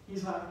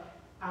 He's like,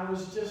 I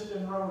was just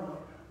in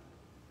Roanoke.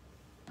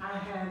 I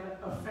had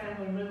a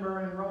family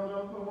member in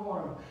Roanoke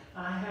Memorial.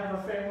 I have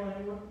a family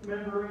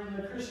member in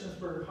the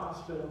Christiansburg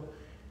Hospital.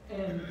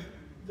 And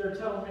they're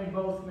telling me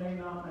both may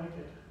not make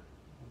it.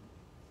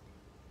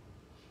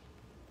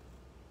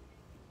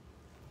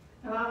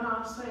 And I'm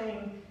not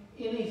saying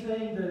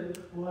anything that,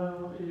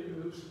 well,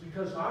 it was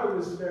because I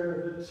was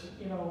there that,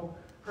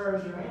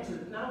 prayers are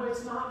answered. No,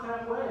 it's not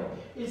that way.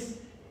 It's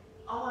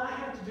all I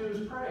have to do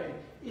is pray.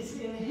 It's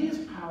in His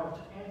power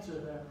to answer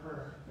that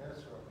prayer. That's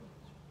right.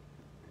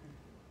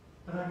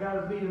 But I got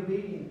to be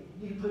obedient.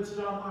 He puts it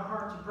on my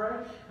heart to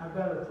pray. I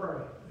better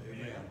pray.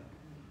 Amen.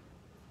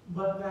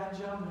 But that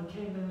gentleman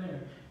came in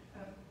there.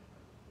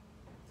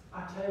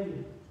 I tell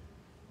you,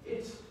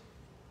 it's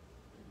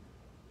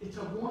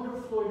a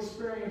wonderful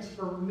experience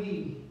for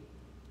me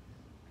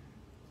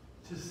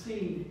to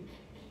see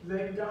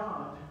that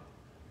God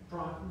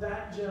brought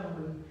that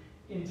gentleman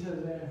into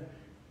there.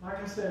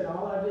 Like I said,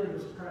 all I did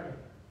was pray.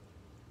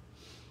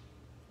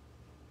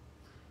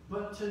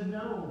 But to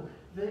know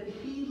that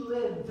He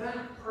led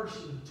that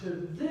person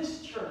to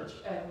this church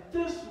at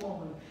this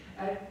moment,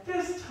 at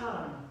this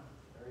time,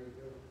 There you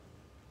go.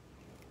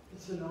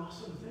 it's an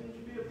awesome thing to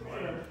be a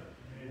part of.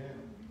 Amen.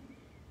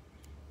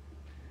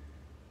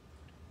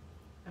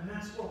 And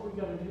that's what we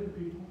got to do,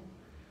 people.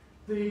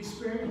 The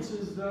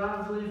experiences that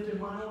I've lived in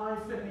my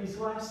life in these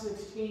last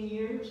 16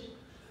 years,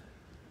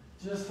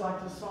 just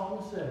like the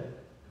song said,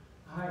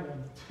 I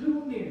am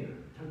too near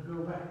to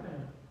go back now.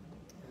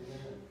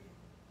 Amen.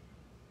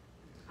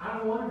 I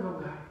don't want to go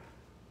back.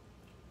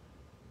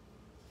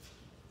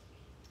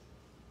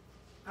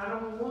 I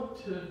don't want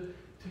to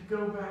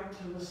go back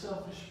to the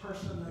selfish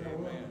person that I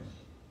was. Amen.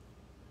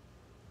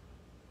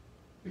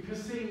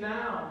 Because see,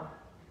 now,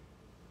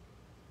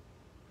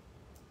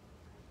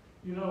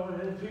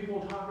 and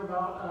people talk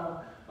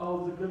about,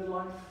 the good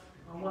life,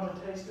 I want a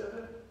taste of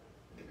it.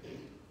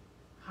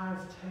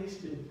 I've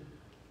tasted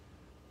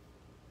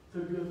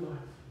the good life.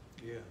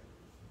 Yeah.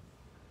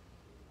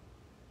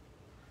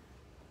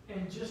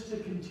 And just to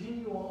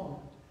continue on,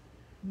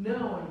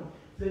 knowing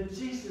that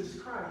Jesus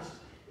Christ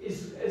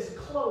is as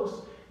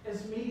close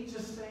as me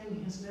just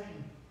saying His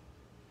name.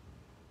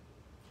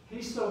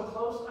 He's so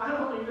close, I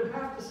don't even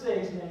have to say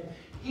His name.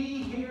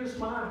 He hears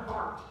my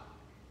heart.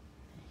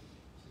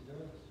 He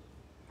does.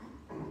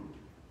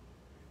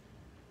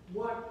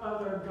 What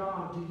other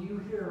God do you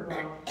hear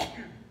about?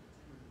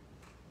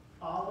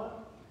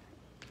 Allah?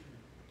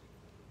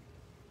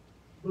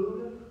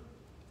 Buddha?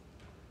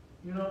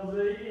 You know,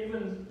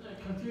 even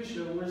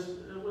Confucius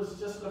was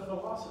just a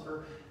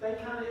philosopher. They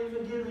kind of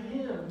even give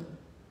him,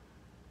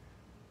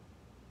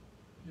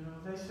 you know,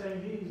 they say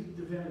he's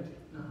divinity.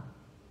 No.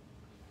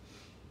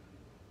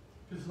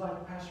 Because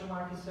like Pastor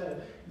Mikey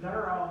said,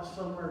 they're all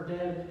somewhere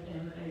dead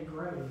in a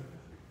grave.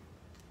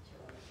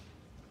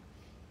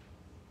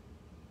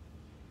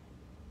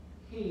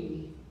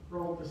 He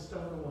rolled the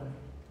stone away.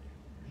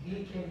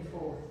 He came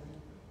forth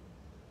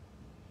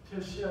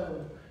to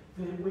show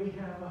that we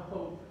have a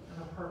hope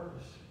and a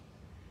purpose.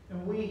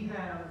 And we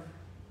have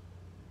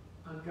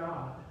a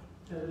God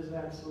that is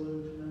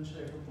absolute and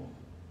unshakable.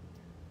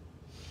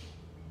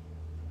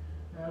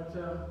 Now,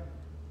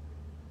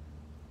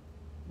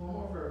 one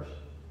more verse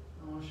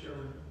I want to share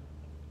with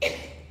you.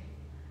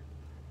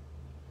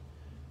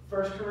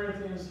 1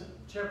 Corinthians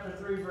chapter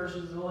 3,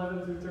 verses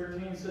 11 through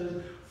 13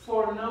 says,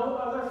 "For no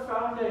other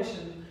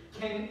foundation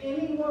can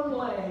anyone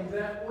lay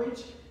that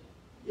which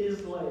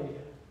is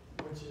laid,"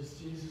 which is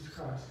Jesus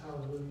Christ.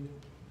 Hallelujah.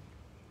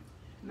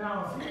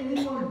 "Now, if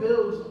anyone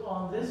builds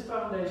on this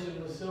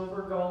foundation with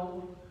silver,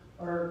 gold,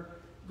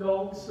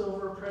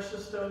 silver,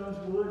 precious stones,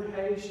 wood,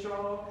 hay,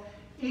 straw,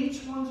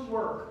 each one's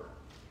work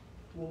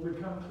will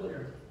become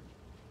clear.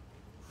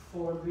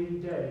 For the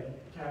day,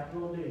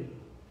 capital D,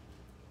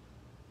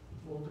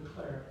 will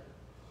declare it.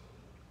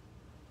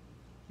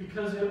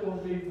 Because it will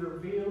be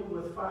revealed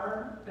with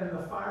fire, and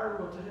the fire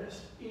will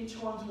test each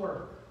one's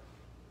work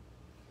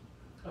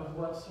of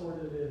what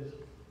sort it is."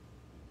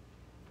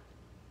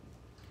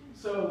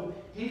 So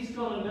he's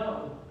going to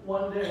know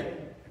one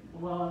day.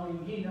 Well, I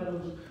mean, he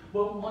knows,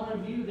 but one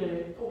of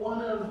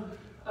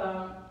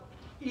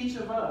each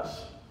of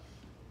us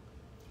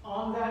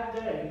on that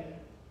day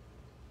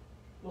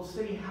will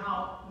see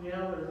how the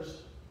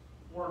other's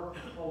work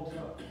holds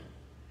up.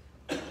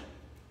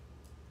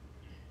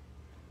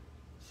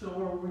 So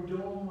are we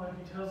doing what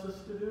he tells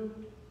us to do?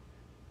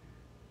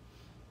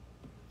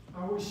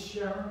 Are we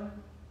sharing?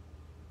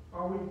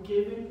 Are we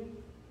giving?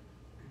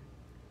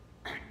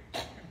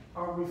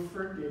 Are we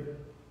forgiving?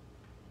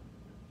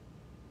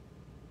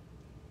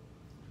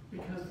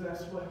 Because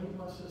that's what he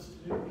wants us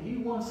to do. He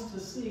wants to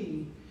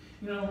see,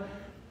 you know,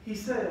 he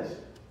says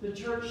the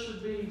church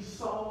should be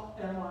salt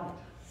and light.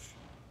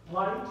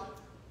 Light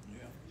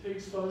to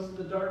expose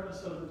the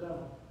darkness of the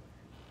devil.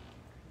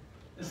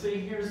 And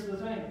see, here's the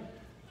thing.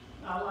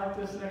 I like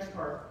this next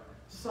part.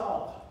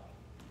 Salt.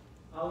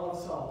 I love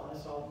salt. I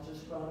salt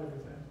just about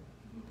everything.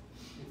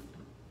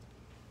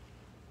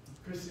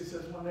 Christy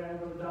says one day I'm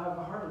going to die of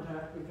a heart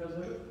attack because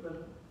of it,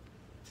 but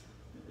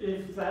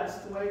if that's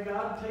the way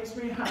God takes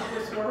me out of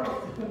this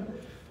world,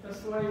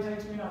 that's the way he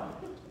takes me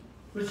out.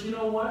 But you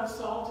know what?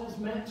 Salt is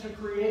meant to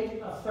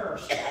create a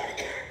thirst.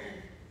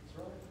 That's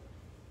right.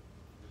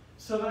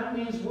 So that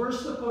means we're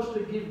supposed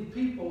to give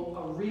people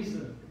a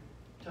reason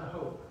to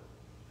hope.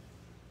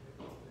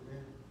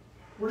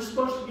 We're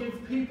supposed to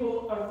give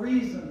people a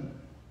reason.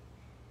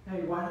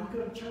 Hey, why do you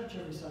go to church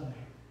every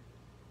Sunday?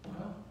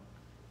 Well,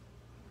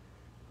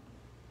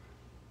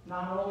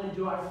 not only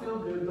do I feel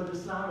good, but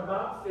it's not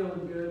about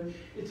feeling good.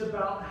 It's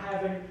about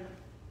having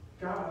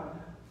God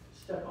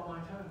step on my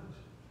toes.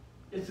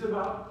 It's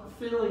about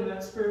feeling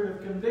that spirit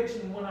of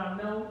conviction when I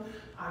know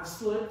I've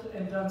slipped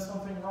and done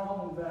something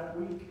wrong that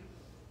week.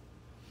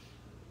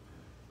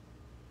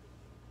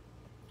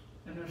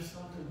 And there's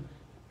something,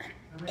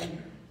 I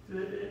mean,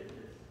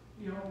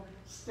 you know,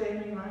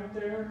 standing right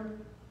there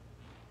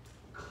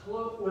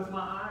with my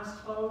eyes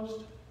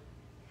closed,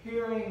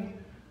 hearing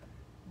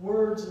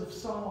words of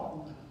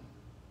song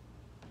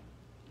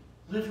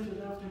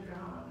lifted up to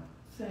God,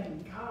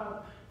 saying,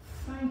 God,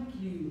 thank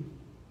you.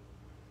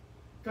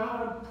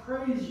 God,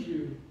 praise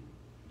you.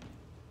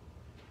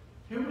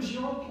 It was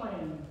your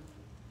plan.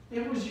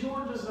 It was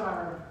your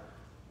desire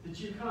that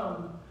you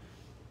come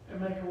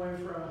and make a way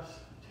for us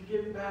to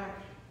get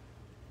back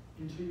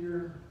into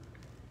your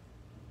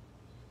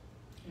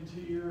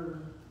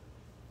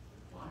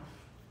life.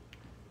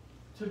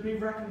 To be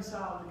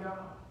reconciled to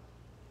God.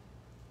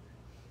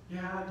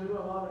 Yeah, I do a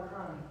lot of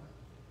crying.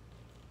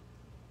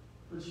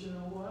 But you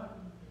know what?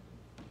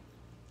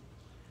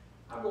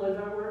 I believe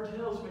that word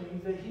tells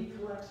me that he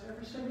collects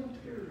every single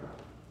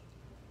teardrop.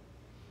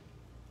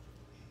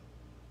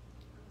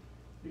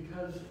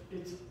 Because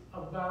it's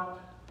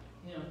about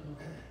him.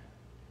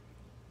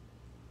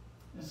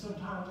 And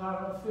sometimes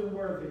I don't feel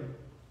worthy.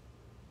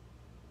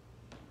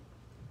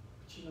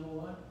 But you know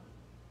what?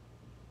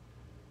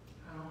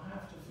 I don't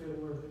have to feel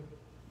worthy.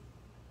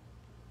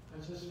 I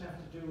just have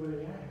to do what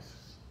he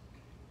asks.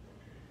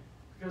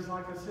 Because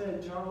like I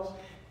said, Charles,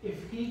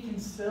 if he can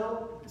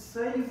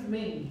save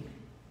me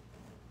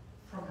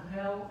from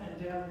hell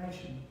and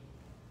damnation,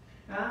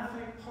 and I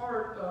think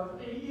part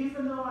of,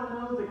 even though I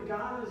know that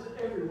God is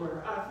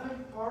everywhere, I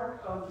think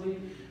part of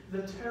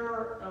the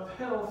terror of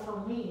hell for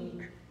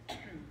me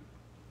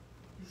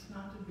is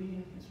not to be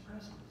in His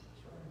presence.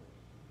 That's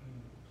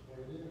what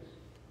it is.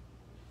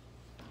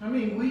 I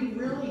mean, we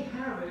really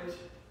have it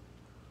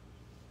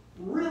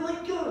really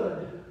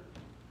good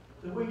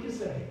that we can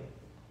say,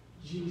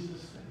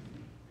 Jesus saved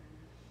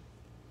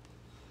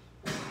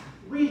me.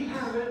 We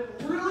have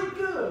it really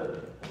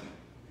good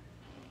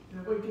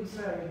that we can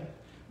say,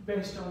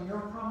 based on your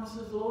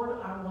promises,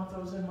 Lord, I want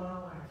those in my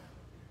life.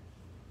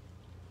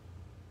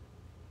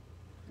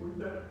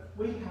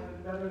 We have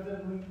it better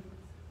than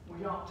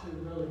we ought to,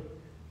 really.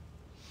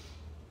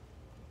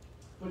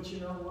 But you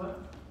know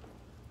what?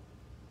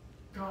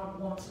 God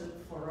wants it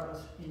for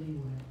us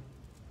anyway.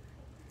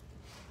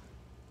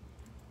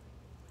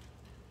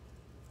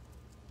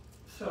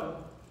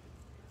 So,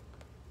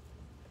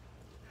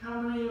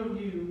 how many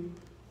of you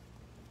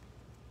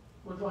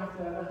would like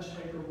that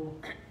unshakable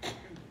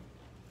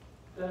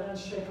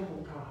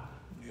God?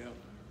 Yeah.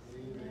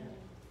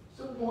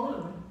 So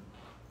one,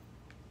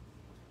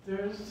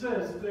 it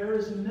says, there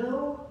is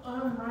no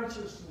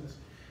unrighteousness,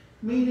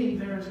 meaning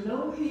there is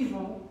no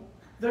evil,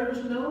 there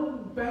is no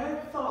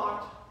bad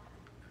thought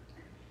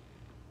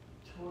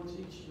towards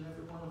each and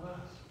every one of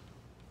us.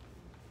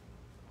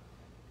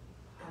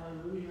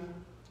 Hallelujah.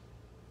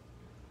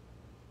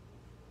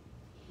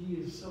 He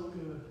is so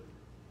good.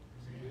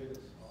 He is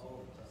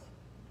all the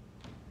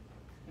time.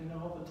 And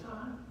all the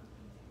time,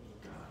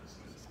 God is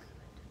good.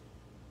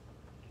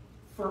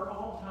 For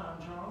all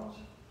time, Charles.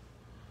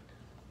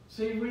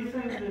 See, we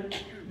think that,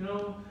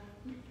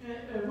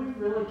 and we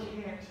really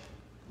can't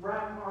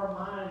wrap our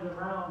mind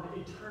around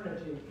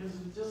eternity. Because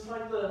just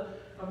like the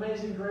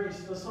Amazing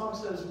Grace, the song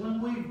says,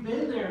 when we've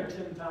been there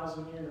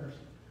 10,000 years,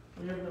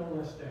 we have no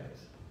less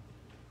days.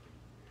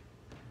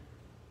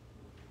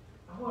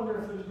 I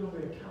wonder if there's going to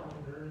be a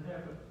calendar in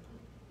heaven.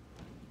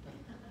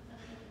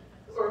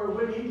 Or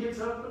when he gets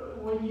up,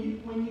 when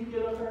you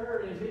get up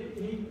there, and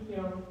he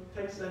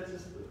takes that,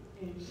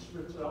 he just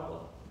rips it all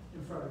up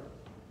in front of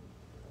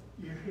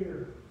you. You're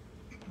here.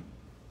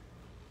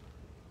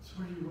 It's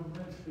where you were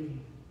meant to be.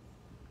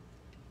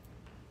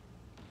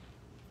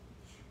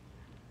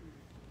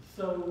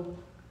 So,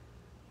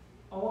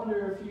 I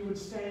wonder if you would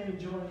stand and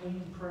join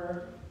me in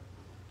prayer.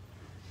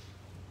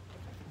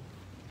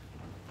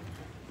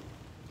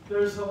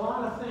 There's a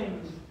lot of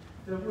things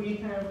that we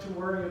have to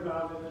worry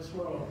about in this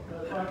world.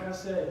 But like I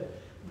said,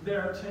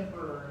 they're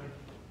temporary.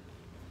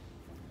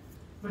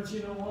 But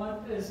you know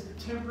what? As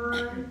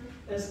temporary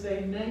as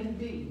they may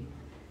be,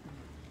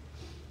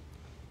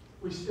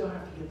 we still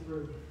have to get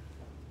through.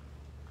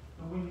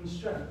 And we need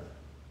strength.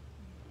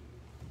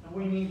 And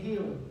we need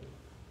healing.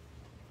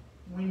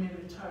 We need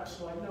a touch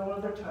like no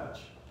other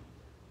touch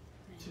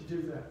to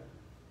do that.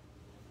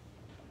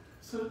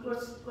 So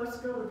let's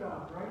go to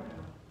God right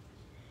now.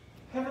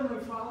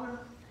 Heavenly Father,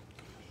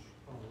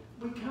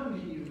 we come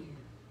to you,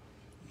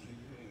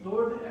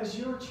 Lord, as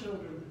your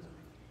children.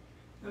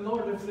 And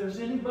Lord, if there's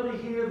anybody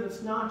here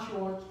that's not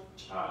your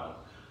child,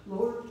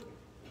 Lord,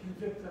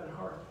 convict that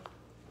heart.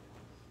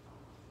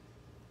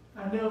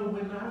 I know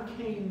when I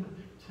came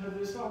to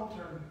this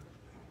altar,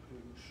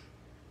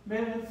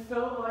 man, it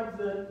felt like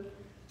the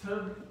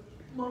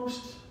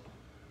most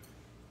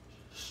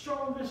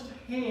strongest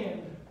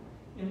hand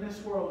in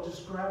this world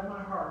just grabbed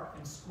my heart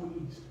and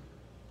squeezed.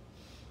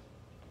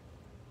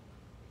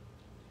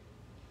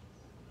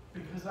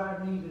 Because I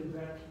needed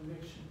that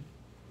conviction.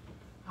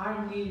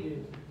 I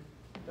needed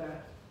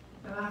that.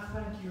 And I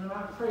thank you and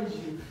I praise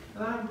you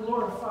and I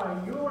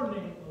glorify your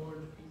name,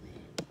 Lord,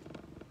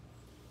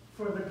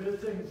 for the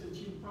good things that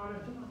you brought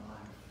into my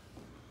life.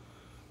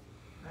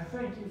 I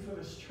thank you for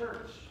this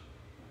church.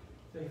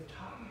 They've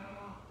taught me a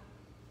lot.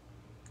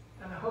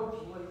 And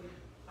hopefully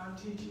I'm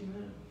teaching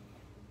them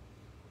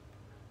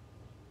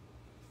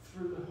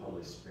through the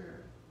Holy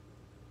Spirit.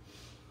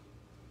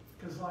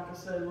 Because like I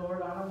said,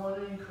 Lord, I don't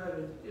want any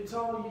credit. It's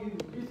all you.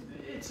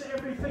 It's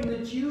everything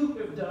that you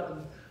have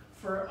done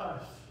for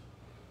us.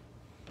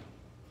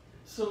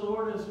 So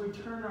Lord, as we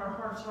turn our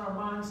hearts and our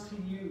minds to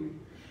you,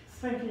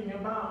 thinking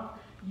about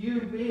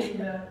you being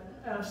that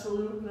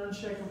absolute and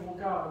unshakable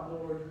God,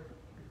 Lord,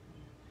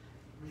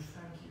 we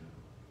thank you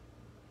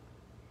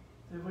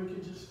that we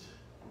could just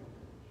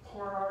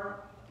pour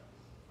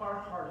our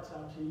hearts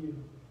out to you.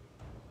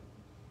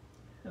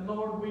 And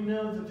Lord, we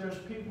know that there's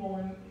people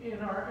in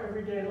our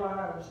everyday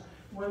lives,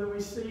 whether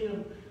we see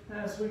them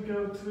as we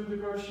go through the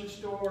grocery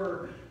store,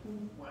 or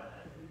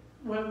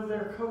whether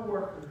they're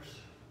co-workers.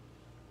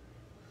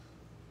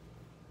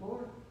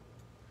 Lord,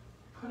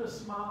 put a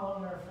smile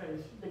on their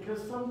face,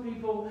 because some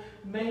people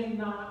may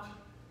not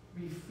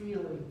be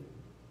feeling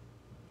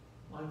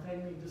like they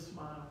need to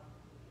smile.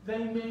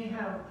 They may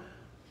have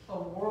a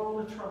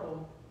world of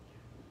trouble,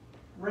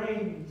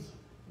 rains,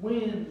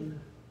 wind,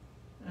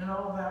 and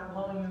all that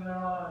blowing in their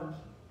lives.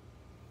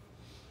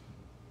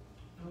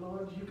 And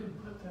Lord, you can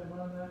put them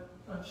on that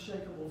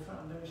unshakable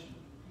foundation.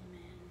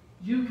 Amen.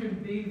 You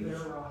can be their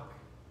rock,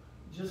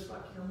 just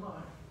like you're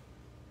mine.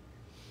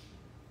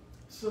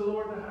 So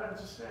Lord, I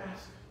just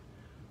ask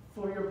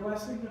for your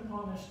blessing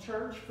upon this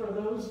church, for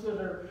those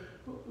that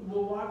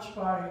will watch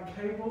by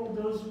cable,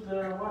 those that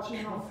are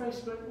watching on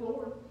Facebook,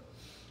 Lord.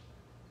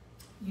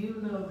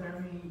 You know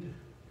their need.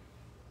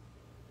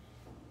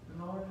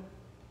 And Lord,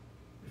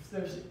 if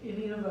there's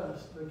any of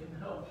us that can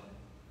help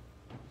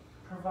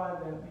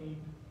provide that need,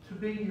 to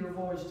be your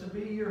voice, to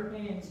be your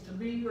hands, to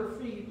be your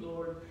feet,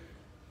 Lord,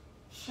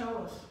 show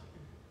us.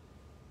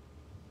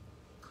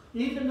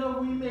 Even though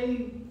we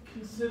may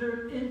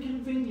consider it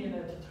inconvenient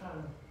at the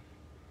time.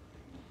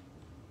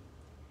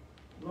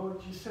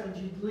 Lord, you said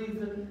you'd leave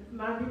the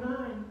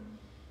 99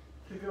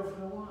 to go for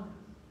the one.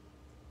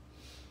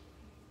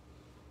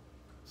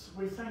 So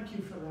we thank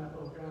you for that,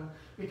 Lord God.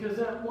 Because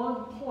at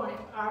one point,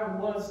 I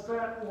was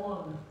that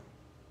one.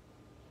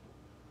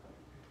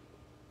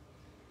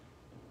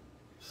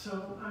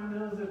 So I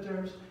know that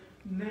there's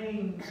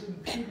names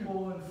and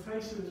people and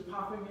faces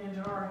popping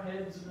into our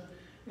heads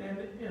and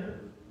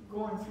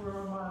going through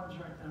our minds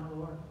right now,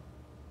 Lord.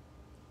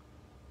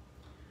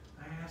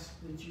 I ask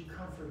that you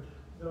comfort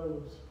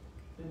those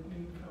that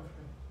need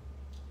comforting.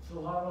 There's a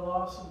lot of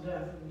loss and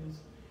death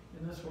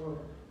in this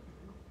world.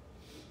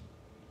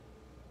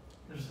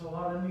 There's a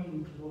lot of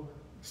need, Lord,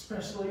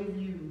 especially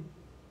of you.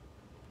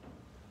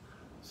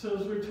 So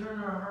as we turn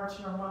our hearts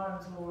and our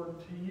minds, Lord,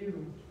 to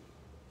you,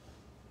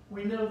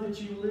 we know that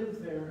you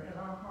live there in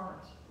our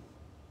hearts.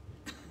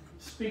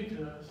 Speak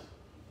to us.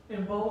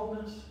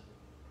 Embolden us.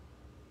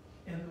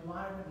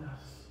 Enliven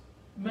us.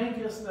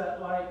 Make us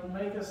that light.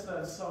 Make us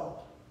that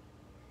salt.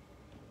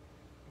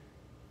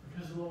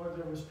 Because, Lord,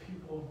 there was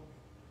people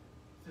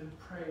that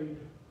prayed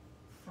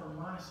for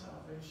my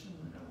salvation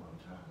at one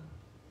time.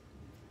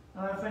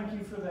 And I thank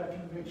you for that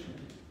conviction.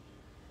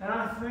 And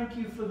I thank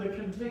you for the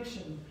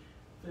conviction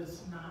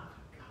that's not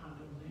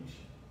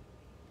condemnation.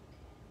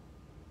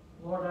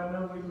 Lord, I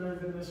know we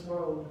live in this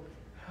world.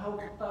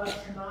 Help us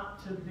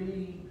not to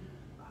be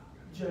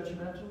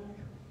judgmental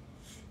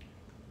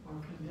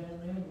or condemn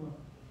anyone,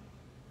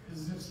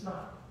 because it's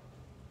not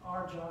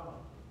our job.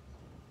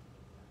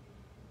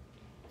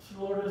 So,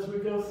 Lord, as we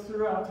go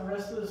throughout the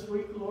rest of this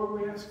week, Lord,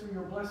 we ask for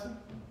your blessing.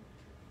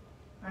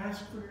 I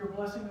ask for your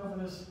blessing over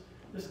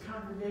this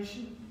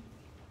congregation.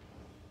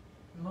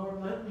 And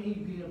Lord, let me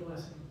be a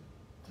blessing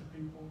to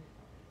people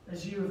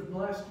as you have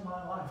blessed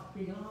my life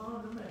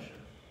beyond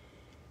measure.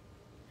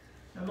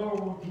 And Lord,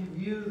 we'll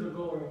give you the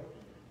glory.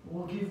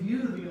 We'll give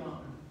you the honor.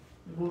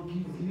 And we'll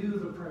give you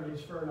the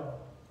praise for it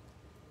all.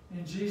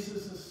 In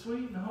Jesus'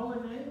 sweet and holy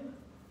name,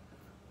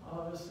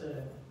 all of us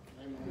said,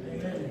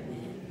 Amen.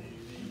 Amen.